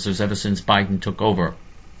police officers ever since Biden took over?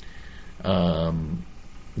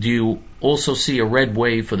 Do you also see a red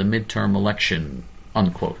wave for the midterm election?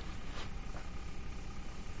 Unquote.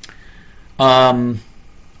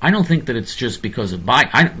 I don't think that it's just because of Biden.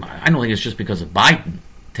 I don't think it's just because of Biden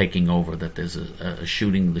taking over that there's the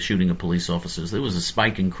shooting of police officers. There was a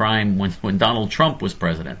spike in crime when Donald Trump was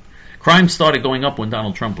president. Crime started going up when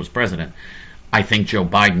Donald Trump was president. I think Joe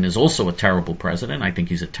Biden is also a terrible president. I think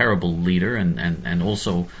he's a terrible leader and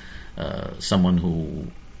also someone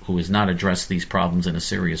who has not addressed these problems in a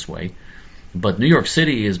serious way. But New York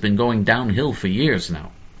City has been going downhill for years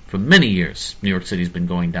now. For many years, New York City's been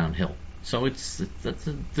going downhill. So it's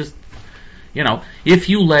if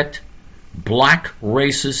you let black,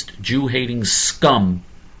 racist, Jew-hating scum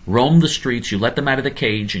roam the streets, you let them out of the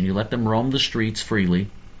cage and you let them roam the streets freely,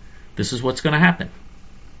 this is what's going to happen.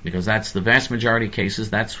 Because that's the vast majority of cases,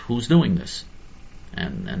 that's who's doing this.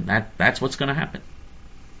 And that's what's going to happen.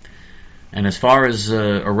 And as far as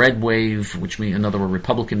a red wave, which means, in other words,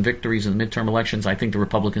 Republican victories in the midterm elections, I think the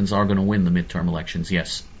Republicans are going to win the midterm elections,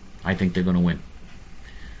 yes. I think they're going to win.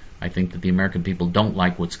 I think that the American people don't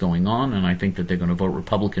like what's going on, and I think that they're going to vote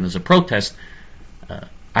Republican as a protest.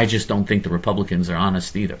 I just don't think the Republicans are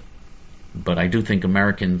honest either. But I do think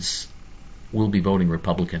Americans will be voting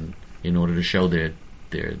Republican in order to show their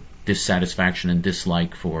dissatisfaction and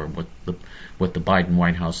dislike for what the Biden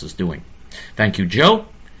White House is doing. Thank you, Joe.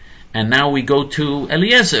 And now we go to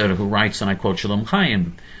Eliezer, who writes, and I quote, Shalom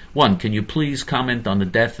Chaim. 1, can you please comment on the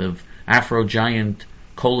death of Afro giant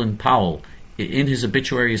Colin Powell? In his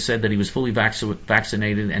obituary, he said that he was fully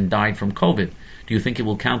vaccinated and died from COVID. Do you think it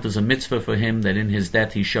will count as a mitzvah for him that in his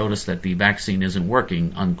death he showed us that the vaccine isn't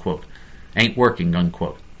working, unquote? Ain't working,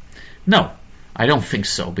 unquote. No, I don't think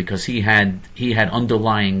so, because he had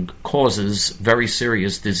underlying causes, very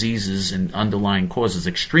serious diseases and underlying causes,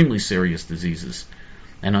 extremely serious diseases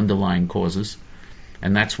and underlying causes,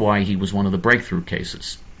 and that's why he was one of the breakthrough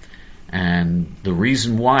cases. And the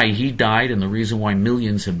reason why he died and the reason why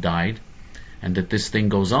millions have died and that this thing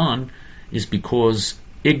goes on is because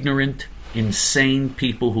ignorant, insane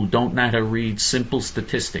people who don't know how to read simple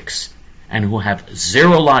statistics and who have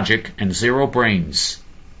zero logic and zero brains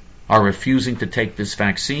are refusing to take this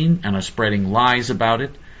vaccine and are spreading lies about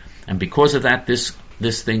it, and because of that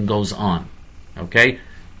this thing goes on. Okay?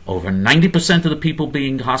 over 90% of the people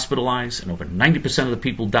being hospitalized and over 90% of the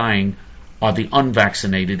people dying are the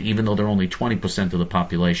unvaccinated, even though they're only 20% of the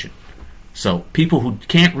population. So people who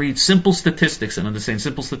can't read simple statistics and understand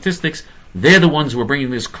simple statistics, they're the ones who are bringing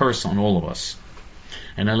this curse on all of us.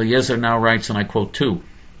 And Eliezer now writes, and I quote too,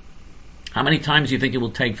 how many times do you think it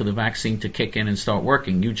will take for the vaccine to kick in and start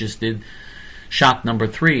working? You just did shot number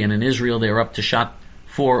 3, and in Israel they're up to shot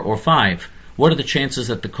 4 or 5. What are the chances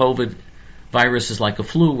that the COVID virus is like a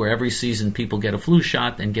flu, where every season people get a flu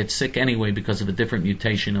shot and get sick anyway because of a different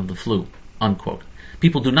mutation of the flu? Unquote.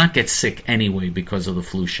 People do not get sick anyway because of the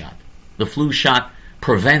flu shot. The flu shot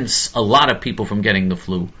prevents a lot of people from getting the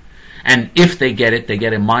flu. And if they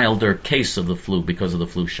get a milder case of the flu because of the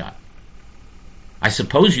flu shot. I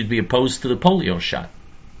suppose you'd be opposed to the polio shot,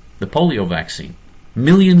 the polio vaccine.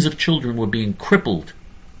 Millions of children were being crippled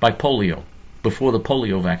by polio before the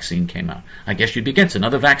polio vaccine came out. I guess you'd be against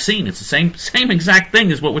another vaccine. It's the same exact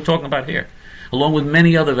thing as what we're talking about here, along with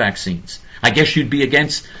many other vaccines. I guess you'd be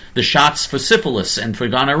against the shots for syphilis and for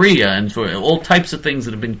gonorrhea and for all types of things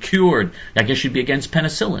that have been cured. I guess you'd be against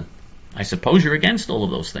penicillin. I suppose you're against all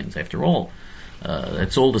of those things. After all,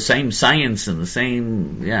 it's all the same science and the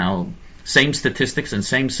same, same statistics and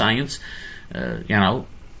same science.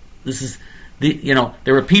 This is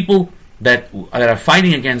there are people that are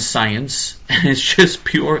fighting against science, and it's just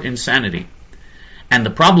pure insanity. And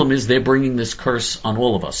the problem is they're bringing this curse on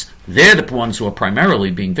all of us. They're the ones who are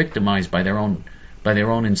primarily being victimized by their own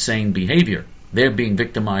insane behavior. They're being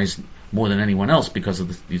victimized more than anyone else because of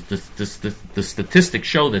the statistics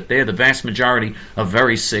show that they're the vast majority of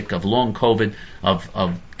very sick, of long COVID,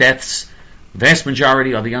 of deaths. The vast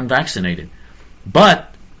majority are the unvaccinated.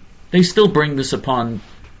 But they still bring this upon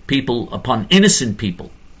people, upon innocent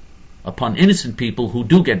people who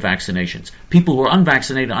do get vaccinations. People who are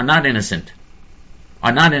unvaccinated are not innocent.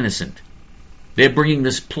 They're bringing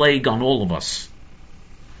this plague on all of us.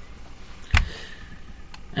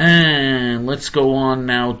 And let's go on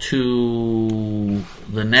now to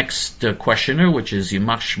the next questioner, which is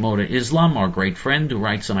Yamach Shmoda Islam, our great friend, who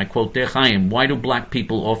writes, and I quote, Der Chaim, why do black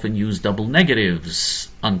people often use double negatives?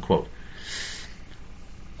 Unquote.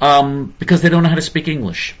 Because they don't know how to speak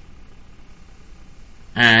English.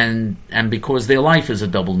 And because their life is a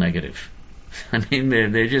double negative. I mean,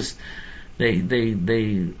 they're just... They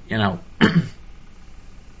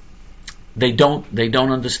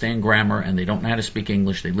don't understand grammar, and they don't know how to speak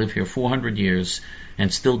English. They live here 400 years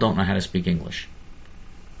and still don't know how to speak English.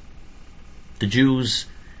 The Jews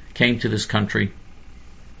came to this country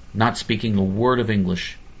not speaking a word of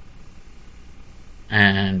English,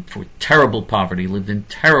 and for terrible poverty, lived in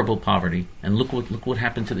terrible poverty. And look what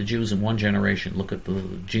happened to the Jews in one generation. Look at the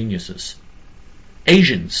geniuses.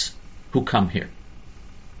 Asians who come here.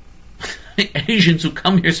 Asians who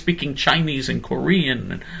come here speaking Chinese and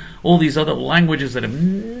Korean and all these other languages that have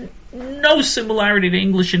no similarity to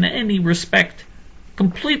English in any respect,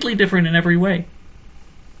 completely different in every way.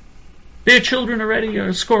 Their children already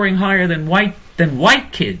are scoring higher than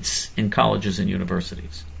white kids in colleges and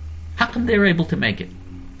universities. How come they're able to make it?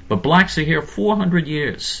 But blacks are here 400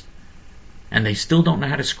 years and they still don't know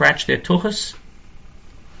how to scratch their tuchas?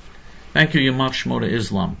 Thank you, Yamach Shmoda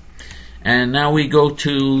Islam. And now we go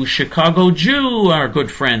to Chicago Jew, our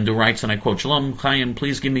good friend, who writes, and I quote, Shalom Chaim,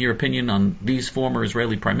 please give me your opinion on these former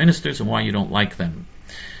Israeli prime ministers and why you don't like them.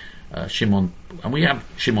 We have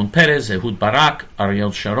Shimon Peres, Ehud Barak,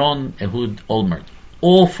 Ariel Sharon, Ehud Olmert.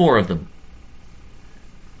 All four of them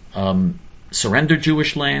surrendered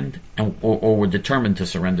Jewish land or were determined to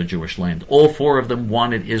surrender Jewish land. All four of them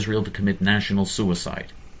wanted Israel to commit national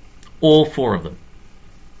suicide. All four of them.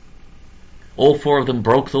 All four of them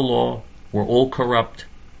broke the law, were all corrupt,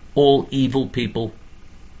 all evil people.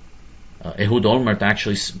 Ehud Olmert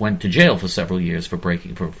actually went to jail for several years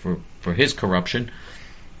for his corruption.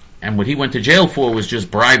 And what he went to jail for was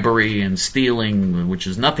just bribery and stealing, which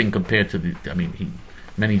is nothing compared to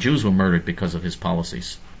many Jews were murdered because of his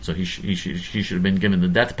policies. So he should have been given the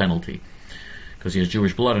death penalty because he has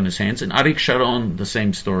Jewish blood on his hands. And Arik Sharon, the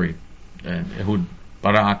same story. Ehud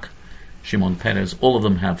Barak, Shimon Peres, all of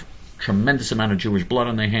them have tremendous amount of Jewish blood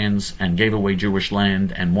on their hands and gave away Jewish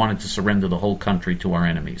land and wanted to surrender the whole country to our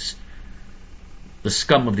enemies. The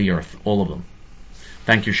scum of the earth, all of them.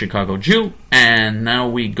 Thank you, Chicago Jew. And now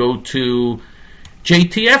we go to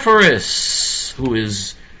JTF, who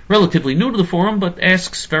is relatively new to the forum but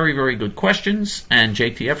asks very, very good questions. And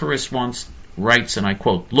JTF writes, and I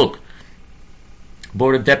quote, look,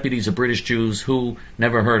 Board of Deputies of British Jews who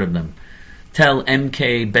never heard of them. Tell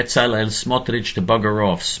MK Betzalel Smotrich to bugger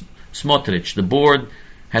off. Smotrich, the board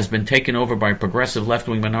has been taken over by a progressive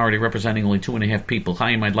left-wing minority representing only 2.5 people.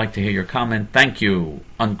 Chaim, I'd like to hear your comment. Thank you.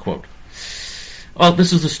 Unquote. Well,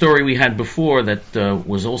 this is the story we had before that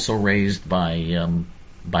was also raised by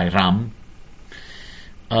Ram.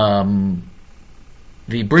 The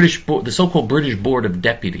so-called British Board of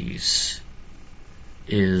Deputies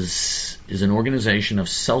is an organization of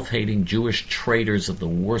self-hating Jewish traitors of the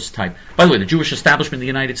worst type. By the way, the Jewish establishment in the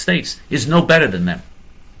United States is no better than them.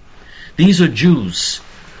 These are Jews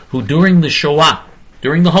who during the Shoah,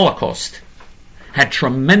 during the Holocaust, had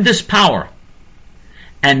tremendous power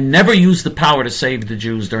and never used the power to save the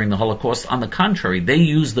Jews during the Holocaust. On the contrary, they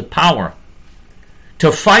used the power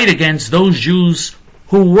to fight against those Jews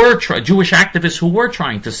who were Jewish activists who were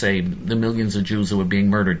trying to save the millions of Jews who were being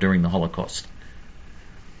murdered during the Holocaust.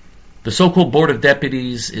 The so-called Board of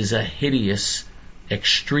Deputies is a hideous,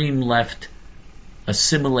 extreme left,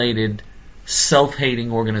 assimilated,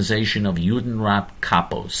 self-hating organization of Judenrat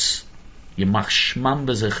kapos. Yemach shmam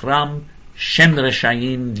b'zichram, shem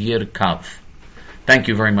reshayim yirkav. Thank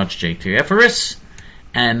you very much, JTF.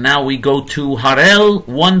 And now we go to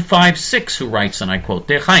Harel156, who writes, and I quote,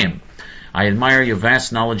 Dear Chaim, I admire your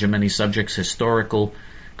vast knowledge of many subjects, historical,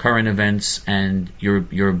 current events, and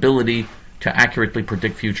your ability to accurately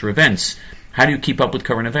predict future events. How do you keep up with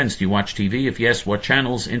current events? Do you watch TV? If yes, what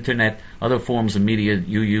channels, internet, other forms of media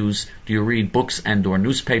you use? Do you read books and or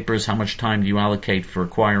newspapers? How much time do you allocate for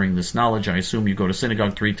acquiring this knowledge? I assume you go to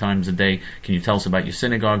synagogue 3 times a day. Can you tell us about your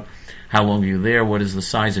synagogue? How long are you there? What is the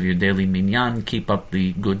size of your daily minyan? Keep up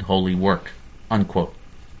the good holy work. Unquote.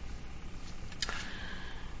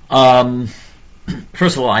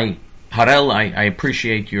 First of all, Harel, I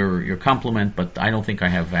appreciate your compliment, but I don't think I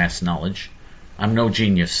have vast knowledge. I'm no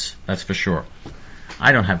genius, that's for sure.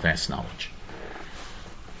 I don't have vast knowledge.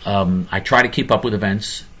 I try to keep up with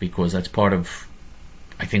events because that's part of,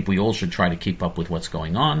 I think we all should try to keep up with what's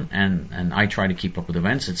going on, and I try to keep up with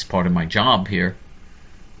events. It's part of my job here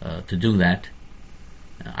to do that.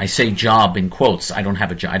 I say job in quotes. I don't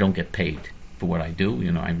have a job. I don't get paid for what I do.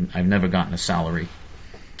 You know, I've never gotten a salary,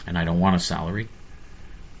 and I don't want a salary.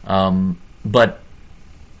 But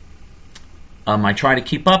I try to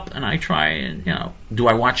keep up, and I try. Do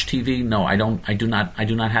I watch TV? No, I don't. I do not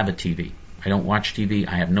have a TV. I don't watch TV.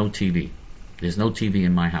 I have no TV. There's no TV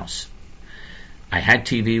in my house. I had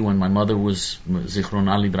TV when my mother was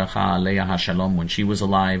Zichrona Libracha Aleha HaShalom. When she was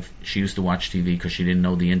alive, she used to watch TV because she didn't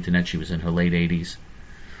know the internet. She was in her late 80s.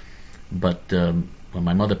 But when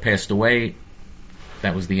my mother passed away,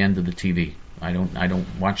 that was the end of the TV. I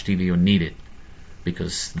don't watch TV or need it,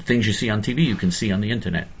 because the things you see on TV you can see on the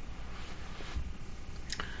internet.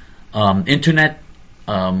 Internet,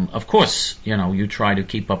 of course, you try to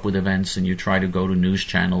keep up with events, and you try to go to news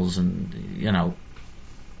channels, and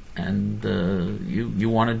you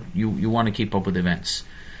want to keep up with events.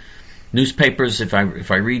 Newspapers, if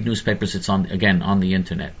I read newspapers, it's on the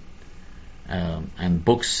internet. And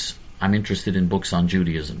books, I'm interested in books on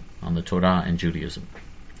Judaism, on the Torah and Judaism.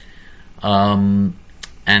 And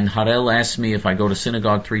Harel asked me if I go to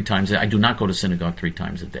synagogue 3 times a day. I do not go to synagogue 3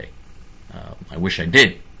 times a day. I wish I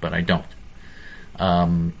did, but I don't.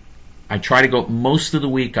 I try to go most of the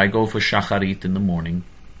week. I go for shacharit in the morning,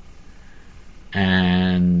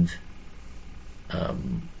 and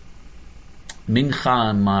mincha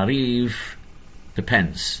and mariv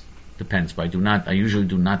depends. But I usually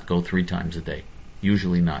do not go 3 times a day.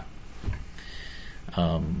 Usually not.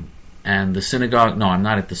 And the synagogue, no, I'm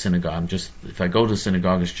not at the synagogue. If I go to the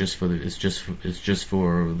synagogue, it's just for the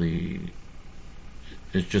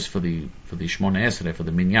Shmona Esrei, for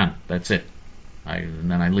the minyan. That's it. And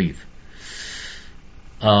then I leave.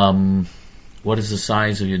 What is the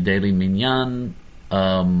size of your daily minyan?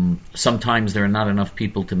 Sometimes there are not enough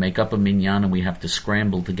people to make up a minyan, and we have to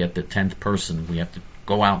scramble to get the 10th person. We have to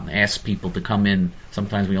go out and ask people to come in.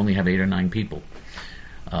 Sometimes we only have 8 or 9 people.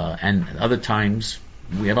 And other times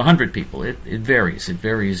we have 100 people. It varies. It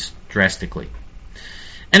varies drastically.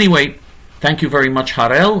 Anyway, thank you very much,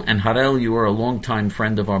 Harel. And Harel, you are a longtime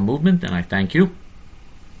friend of our movement, and I thank you.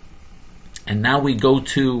 And now we go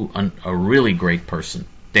to a really great person,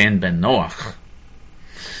 Dan Ben Noach.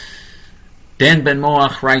 Dan Ben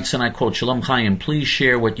Noach writes, and I quote, Shalom Chaim, please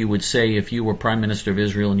share what you would say if you were Prime Minister of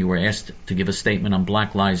Israel and you were asked to give a statement on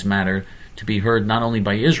Black Lives Matter, to be heard not only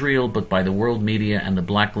by Israel but by the world media and the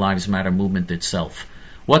Black Lives Matter movement itself.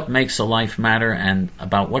 What makes a life matter, and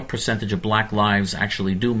about what percentage of black lives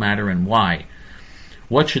actually do matter, and why?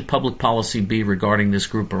 What should public policy be regarding this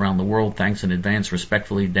group around the world? Thanks in advance.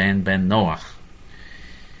 Respectfully, Dan Ben Noach.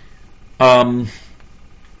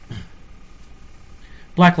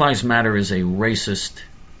 Black Lives Matter is a racist,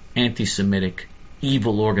 anti-Semitic,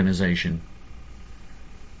 evil organization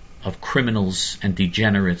of criminals and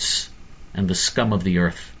degenerates and the scum of the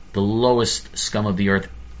earth, the lowest scum of the earth.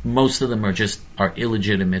 Most of them are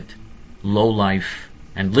illegitimate, low life,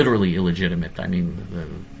 and literally illegitimate. I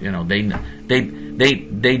mean,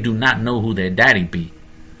 they do not know who their daddy be.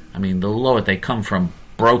 I mean, the lowest, they come from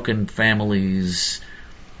broken families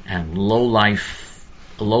and low life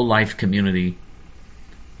community,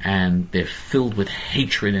 and they're filled with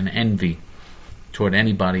hatred and envy toward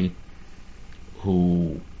anybody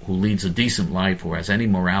who leads a decent life or has any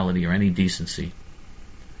morality or any decency.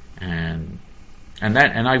 And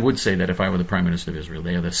I would say that if I were the Prime Minister of Israel,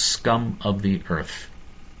 they are the scum of the earth.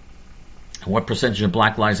 And what percentage of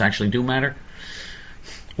black lives actually do matter?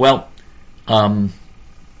 Well,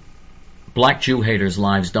 black Jew haters'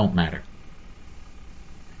 lives don't matter.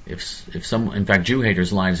 In fact, Jew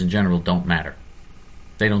haters' lives in general don't matter.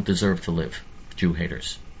 They don't deserve to live, Jew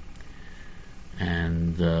haters.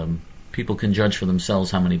 And people can judge for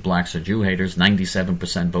themselves how many blacks are Jew haters.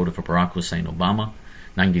 97% voted for Barack Hussein Obama.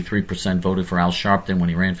 93% voted for Al Sharpton when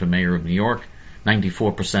he ran for mayor of New York.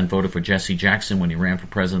 94% voted for Jesse Jackson when he ran for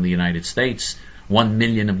president of the United States. 1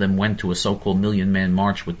 million of them went to a so-called million-man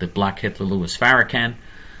march with the Black Hitler Louis Farrakhan.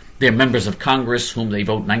 They're members of Congress, whom they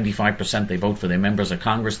vote 95%. They vote for their members of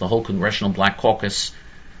Congress. The whole Congressional Black Caucus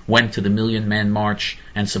went to the Million-Man March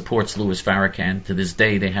and supports Louis Farrakhan. To this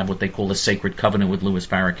day, they have what they call a sacred covenant with Louis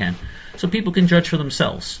Farrakhan. So people can judge for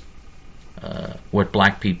themselves what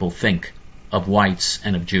black people think of whites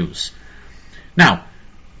and of Jews. Now,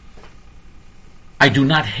 I do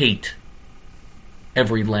not hate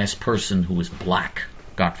every last person who is black,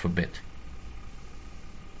 God forbid.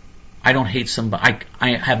 I don't hate somebody.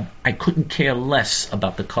 I couldn't care less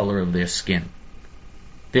about the color of their skin.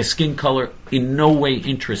 Their skin color in no way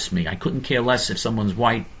interests me. I couldn't care less if someone's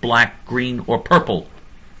white, black, green, or purple.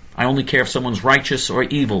 I only care if someone's righteous or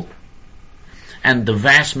evil. And the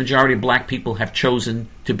vast majority of black people have chosen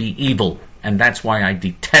to be evil, and that's why I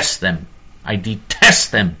detest them. I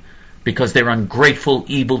detest them because they're ungrateful,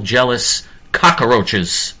 evil, jealous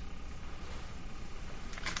cockroaches.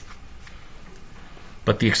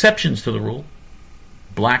 But the exceptions to the rule,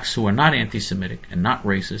 blacks who are not anti-Semitic and not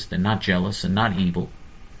racist and not jealous and not evil,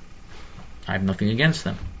 I have nothing against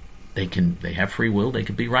them. They have free will, they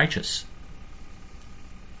can be righteous.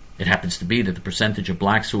 It happens to be that the percentage of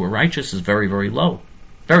blacks who are righteous is very, very low.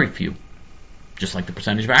 Very few. Just like the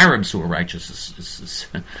percentage of Arabs who are righteous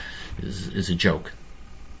is a joke.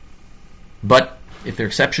 But if there are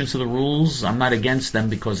exceptions to the rules, I'm not against them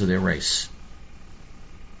because of their race.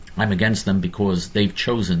 I'm against them because they've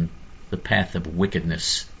chosen the path of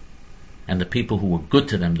wickedness. And the people who were good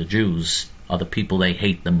to them, the Jews, are the people they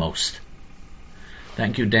hate the most.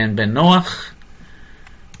 Thank you, Dan Ben Noach.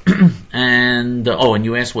 And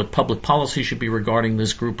you asked what public policy should be regarding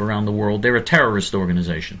this group around the world. They're a terrorist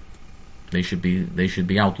organization. They should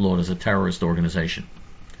be outlawed as a terrorist organization.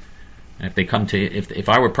 And if they come to, if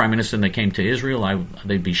I were Prime Minister and they came to Israel,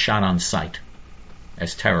 they'd be shot on sight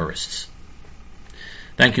as terrorists.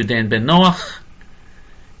 Thank you, Dan Ben Noach.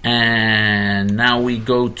 And now we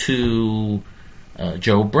go to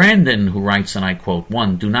Joe Brandon, who writes, and I quote,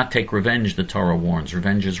 1. Do not take revenge, the Torah warns.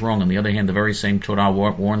 Revenge is wrong. On the other hand, the very same Torah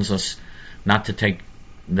warns us not to take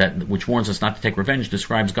revenge,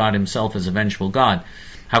 describes God himself as a vengeful God.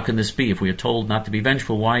 How can this be? If we are told not to be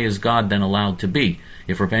vengeful, why is God then allowed to be?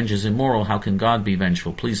 If revenge is immoral, how can God be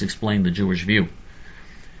vengeful? Please explain the Jewish view.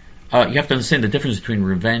 You have to understand the difference between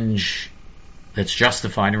revenge that's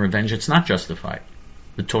justified and revenge that's not justified.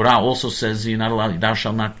 The Torah also says you're not allowed, thou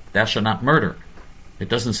shalt not murder. It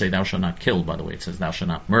doesn't say thou shalt not kill, by the way. It says thou shalt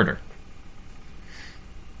not murder.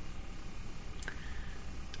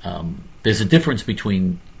 There's a difference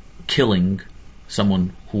between killing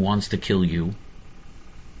someone who wants to kill you,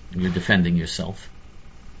 and you're defending yourself,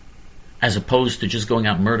 as opposed to just going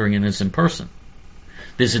out and murdering an innocent person.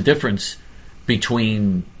 There's a difference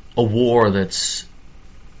between a war that's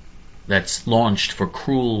launched for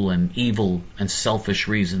cruel and evil and selfish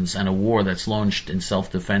reasons, and a war that's launched in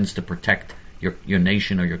self-defense to protect your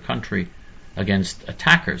nation or your country against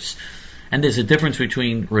attackers. And there's a difference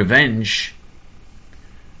between revenge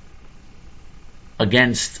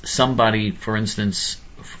against somebody, for instance,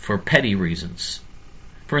 for petty reasons.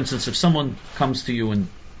 For instance, if someone comes to you and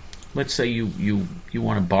let's say you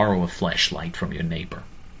want to borrow a flashlight from your neighbor.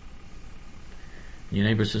 Your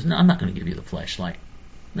neighbor says, no, I'm not going to give you the flashlight.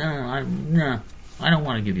 No, I don't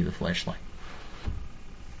want to give you the flashlight.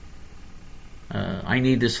 I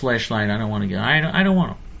need this flashlight. I don't want to get. I don't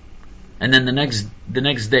want to. And then the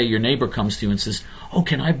next day, your neighbor comes to you and says, "Oh,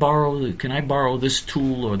 can I borrow this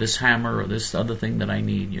tool or this hammer or this other thing that I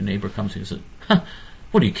need?" Your neighbor comes to you and says, "Huh,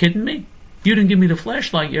 what are you kidding me? You didn't give me the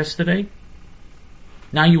flashlight yesterday.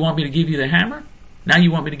 Now you want me to give you the hammer? Now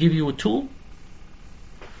you want me to give you a tool?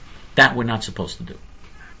 That we're not supposed to do.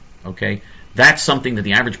 Okay? That's something that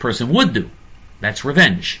the average person would do. That's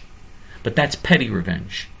revenge. But that's petty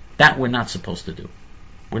revenge. That we're not supposed to do.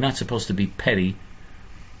 We're not supposed to be petty,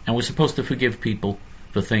 and we're supposed to forgive people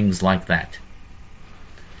for things like that.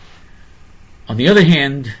 On the other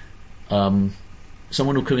hand,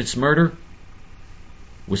 someone who commits murder,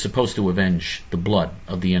 we're supposed to avenge the blood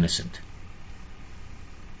of the innocent.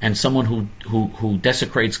 And someone who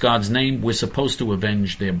desecrates God's name, we're supposed to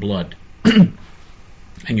avenge their blood. And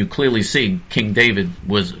you clearly see King David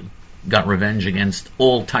got revenge against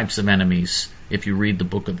all types of enemies. If you read the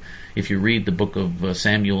book of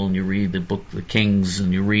Samuel, and you read the book of the Kings,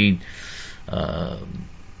 and you read,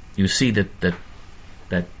 you see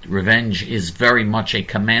that revenge is very much a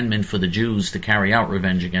commandment for the Jews to carry out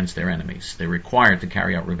revenge against their enemies. They're required to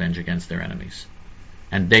carry out revenge against their enemies.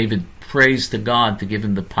 And David prays to God to give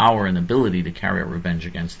him the power and ability to carry out revenge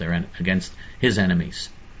against his enemies.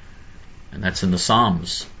 And that's in the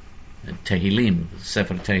Psalms, Tehillim,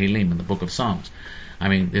 Sefer Tehillim, in the book of Psalms. I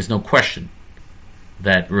mean, there's no question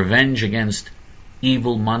that revenge against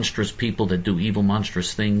evil, monstrous people that do evil,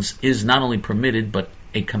 monstrous things is not only permitted, but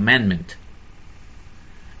a commandment.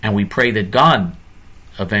 And we pray that God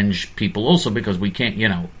avenge people also, because we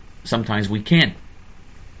can't, sometimes we can't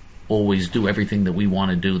always do everything that we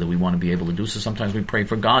want to do, that we want to be able to do. So sometimes we pray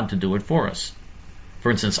for God to do it for us. For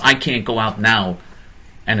instance, I can't go out now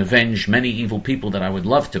and avenge many evil people that I would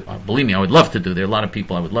love to. Believe me, I would love to do. There are a lot of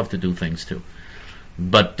people I would love to do things to.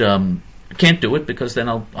 But I can't do it, because then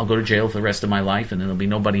I'll go to jail for the rest of my life, and then there'll be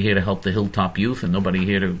nobody here to help the Hilltop Youth, and nobody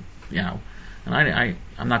here to, and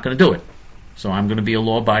I'm not going to do it. So I'm going to be a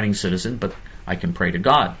law-abiding citizen, but I can pray to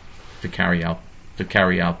God to carry out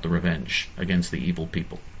the revenge against the evil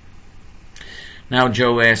people. Now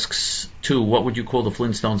Joe asks, too, what would you call the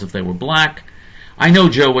Flintstones if they were black? I know,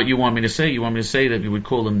 Joe, what you want me to say. You want me to say that you would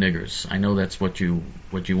call them niggers. I know that's what you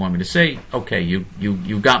want me to say. Okay, you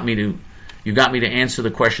got me to answer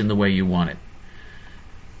the question the way you want it.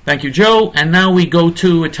 Thank you, Joe. And now we go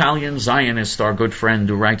to Italian Zionist, our good friend,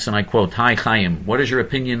 who writes, and I quote, "Hi, Chaim. What is your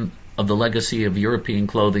opinion of the legacy of European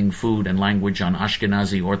clothing, food, and language on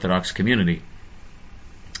Ashkenazi Orthodox community?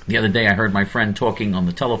 The other day I heard my friend talking on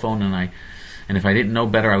the telephone, and if I didn't know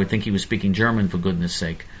better, I would think he was speaking German, for goodness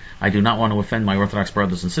sake. I do not want to offend my Orthodox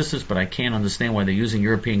brothers and sisters, but I can't understand why they're using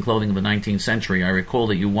European clothing of the 19th century. I recall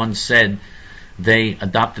that you once said they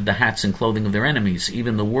adopted the hats and clothing of their enemies.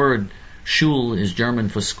 Even the word shul is German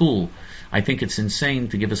for school. I think it's insane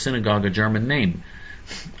to give a synagogue a German name.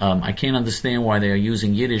 I can't understand why they are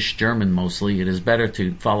using Yiddish, German mostly. It is better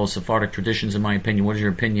to follow Sephardic traditions, in my opinion. What is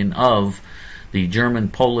your opinion of the German,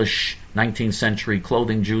 Polish, 19th century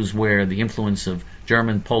clothing Jews wear, the influence of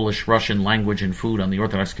German, Polish, Russian language and food on the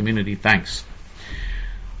Orthodox community? Thanks."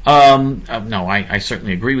 No, I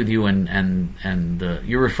certainly agree with you, and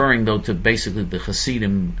you're referring, though, to basically the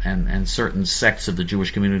Hasidim and certain sects of the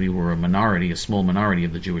Jewish community were a small minority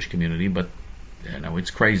of the Jewish community, but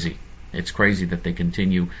it's crazy. It's crazy that they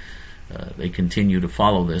continue to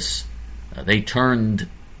follow this. They turned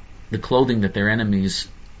the clothing that their enemies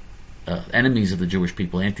of the Jewish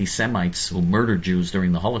people, anti-Semites who murdered Jews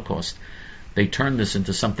during the Holocaust, they turned this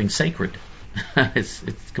into something sacred. It's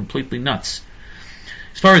completely nuts.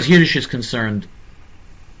 As far as Yiddish is concerned,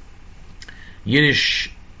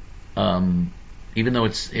 Yiddish, even though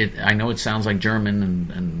I know it sounds like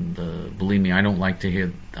German, and believe me, I don't like to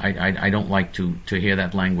hear. I don't like to hear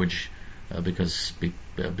that language because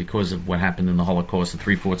of what happened in the Holocaust. And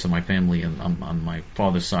 3/4 of my family on my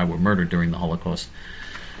father's side were murdered during the Holocaust.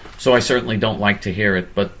 So I certainly don't like to hear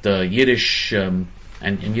it. But Yiddish, and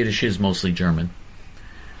Yiddish is mostly German.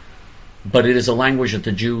 But it is a language that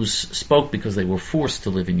the Jews spoke because they were forced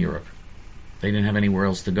to live in Europe. They didn't have anywhere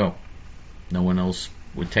else to go. No one else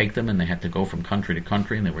would take them, and they had to go from country to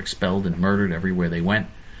country, and they were expelled and murdered everywhere they went.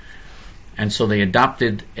 And so they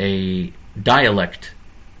adopted a dialect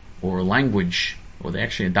or a language, or they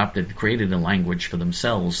actually created a language for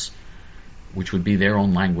themselves, which would be their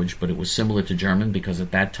own language, but it was similar to German because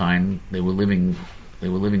at that time they were living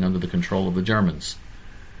under the control of the Germans.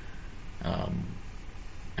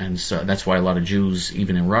 And so that's why a lot of Jews,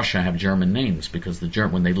 even in Russia, have German names, because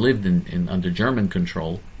when they lived under German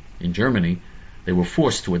control in Germany, they were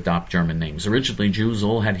forced to adopt German names. Originally, Jews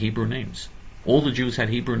all had Hebrew names. All the Jews had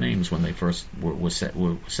Hebrew names when they first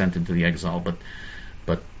were sent into the exile, but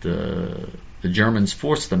the Germans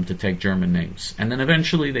forced them to take German names, and then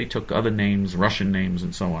eventually they took other names, Russian names,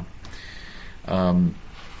 and so on.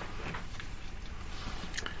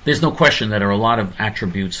 There's no question that there are a lot of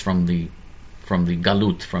attributes from the from the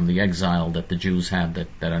galut, from the exile that the Jews had,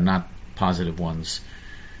 that are not positive ones,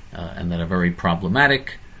 and that are very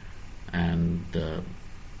problematic. And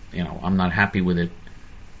I'm not happy with it.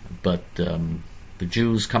 But the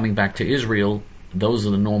Jews coming back to Israel, those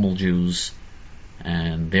are the normal Jews,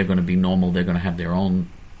 and they're going to be normal. They're going to have their own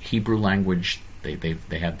Hebrew language. They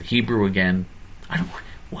have the Hebrew again.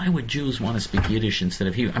 Why would Jews want to speak Yiddish instead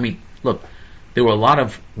of Hebrew? I mean, look, there were a lot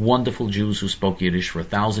of wonderful Jews who spoke Yiddish. For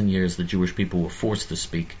 1,000 years, the Jewish people were forced to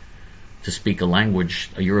speak a language,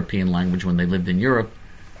 a European language, when they lived in Europe.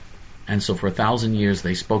 And so for 1,000 years,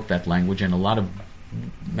 they spoke that language, and a lot of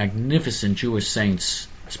magnificent Jewish saints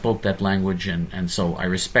spoke that language, and so I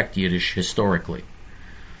respect Yiddish historically.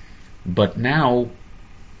 But now,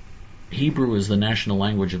 Hebrew is the national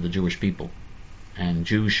language of the Jewish people, and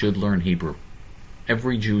Jews should learn Hebrew.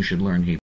 Every Jew should learn Hebrew.